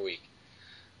 Not for a week.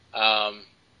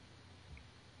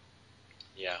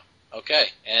 Yeah, okay.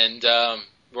 And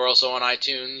we're also on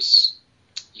iTunes.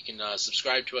 You can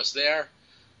subscribe to us there.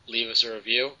 Leave us a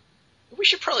review. We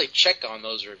should probably check on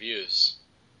those reviews.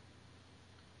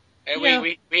 And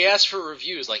we ask for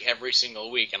reviews like every single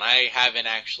week, and I haven't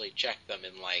actually checked them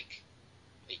in like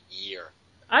a year.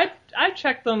 I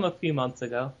checked them a few months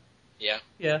ago. Yeah?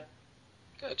 Yeah.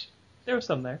 Good. There was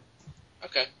some there.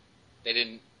 Okay. They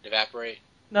didn't evaporate?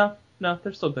 No,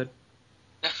 they're still good.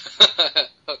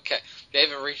 Okay. They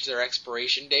haven't reached their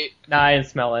expiration date? Nah, I didn't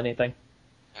smell anything.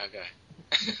 Okay.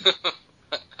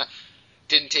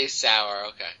 Didn't taste sour,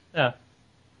 okay. Yeah.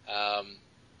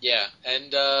 Yeah,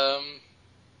 and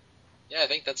I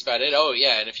think that's about it. Oh,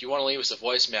 yeah, and if you want to leave us a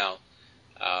voicemail,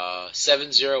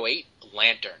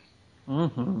 708-LANTERN.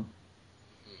 Mm-hmm.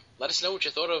 Let us know what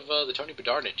you thought of the Tony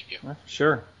Bedard interview.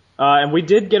 Sure. And we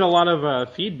did get a lot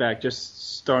of feedback,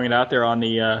 just throwing it out there on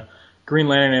the Green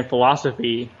Lantern and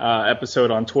Philosophy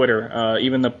episode on Twitter.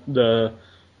 Even the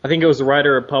I think it was the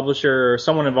writer or publisher or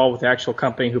someone involved with the actual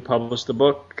company who published the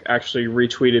book actually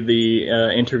retweeted the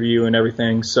interview and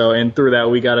everything. So, and through that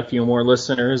we got a few more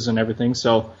listeners and everything.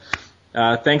 So,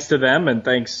 thanks to them, and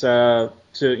thanks to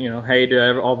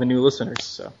to all the new listeners.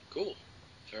 So cool,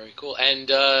 very cool. And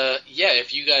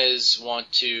if you guys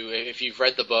want to, if you've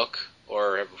read the book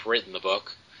or have written the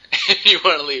book, if you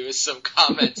want to leave us some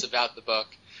comments about the book,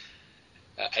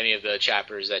 any of the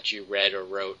chapters that you read or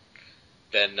wrote,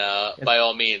 then by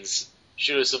all means,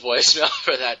 shoot us a voicemail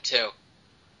for that too.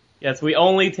 Yes, we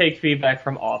only take feedback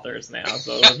from authors now.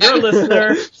 So if you're a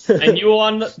listener and you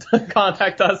want to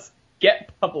contact us, get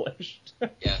published.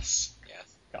 Yes.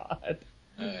 God.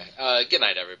 All right. Good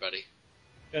night, everybody.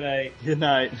 Good night. good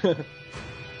night.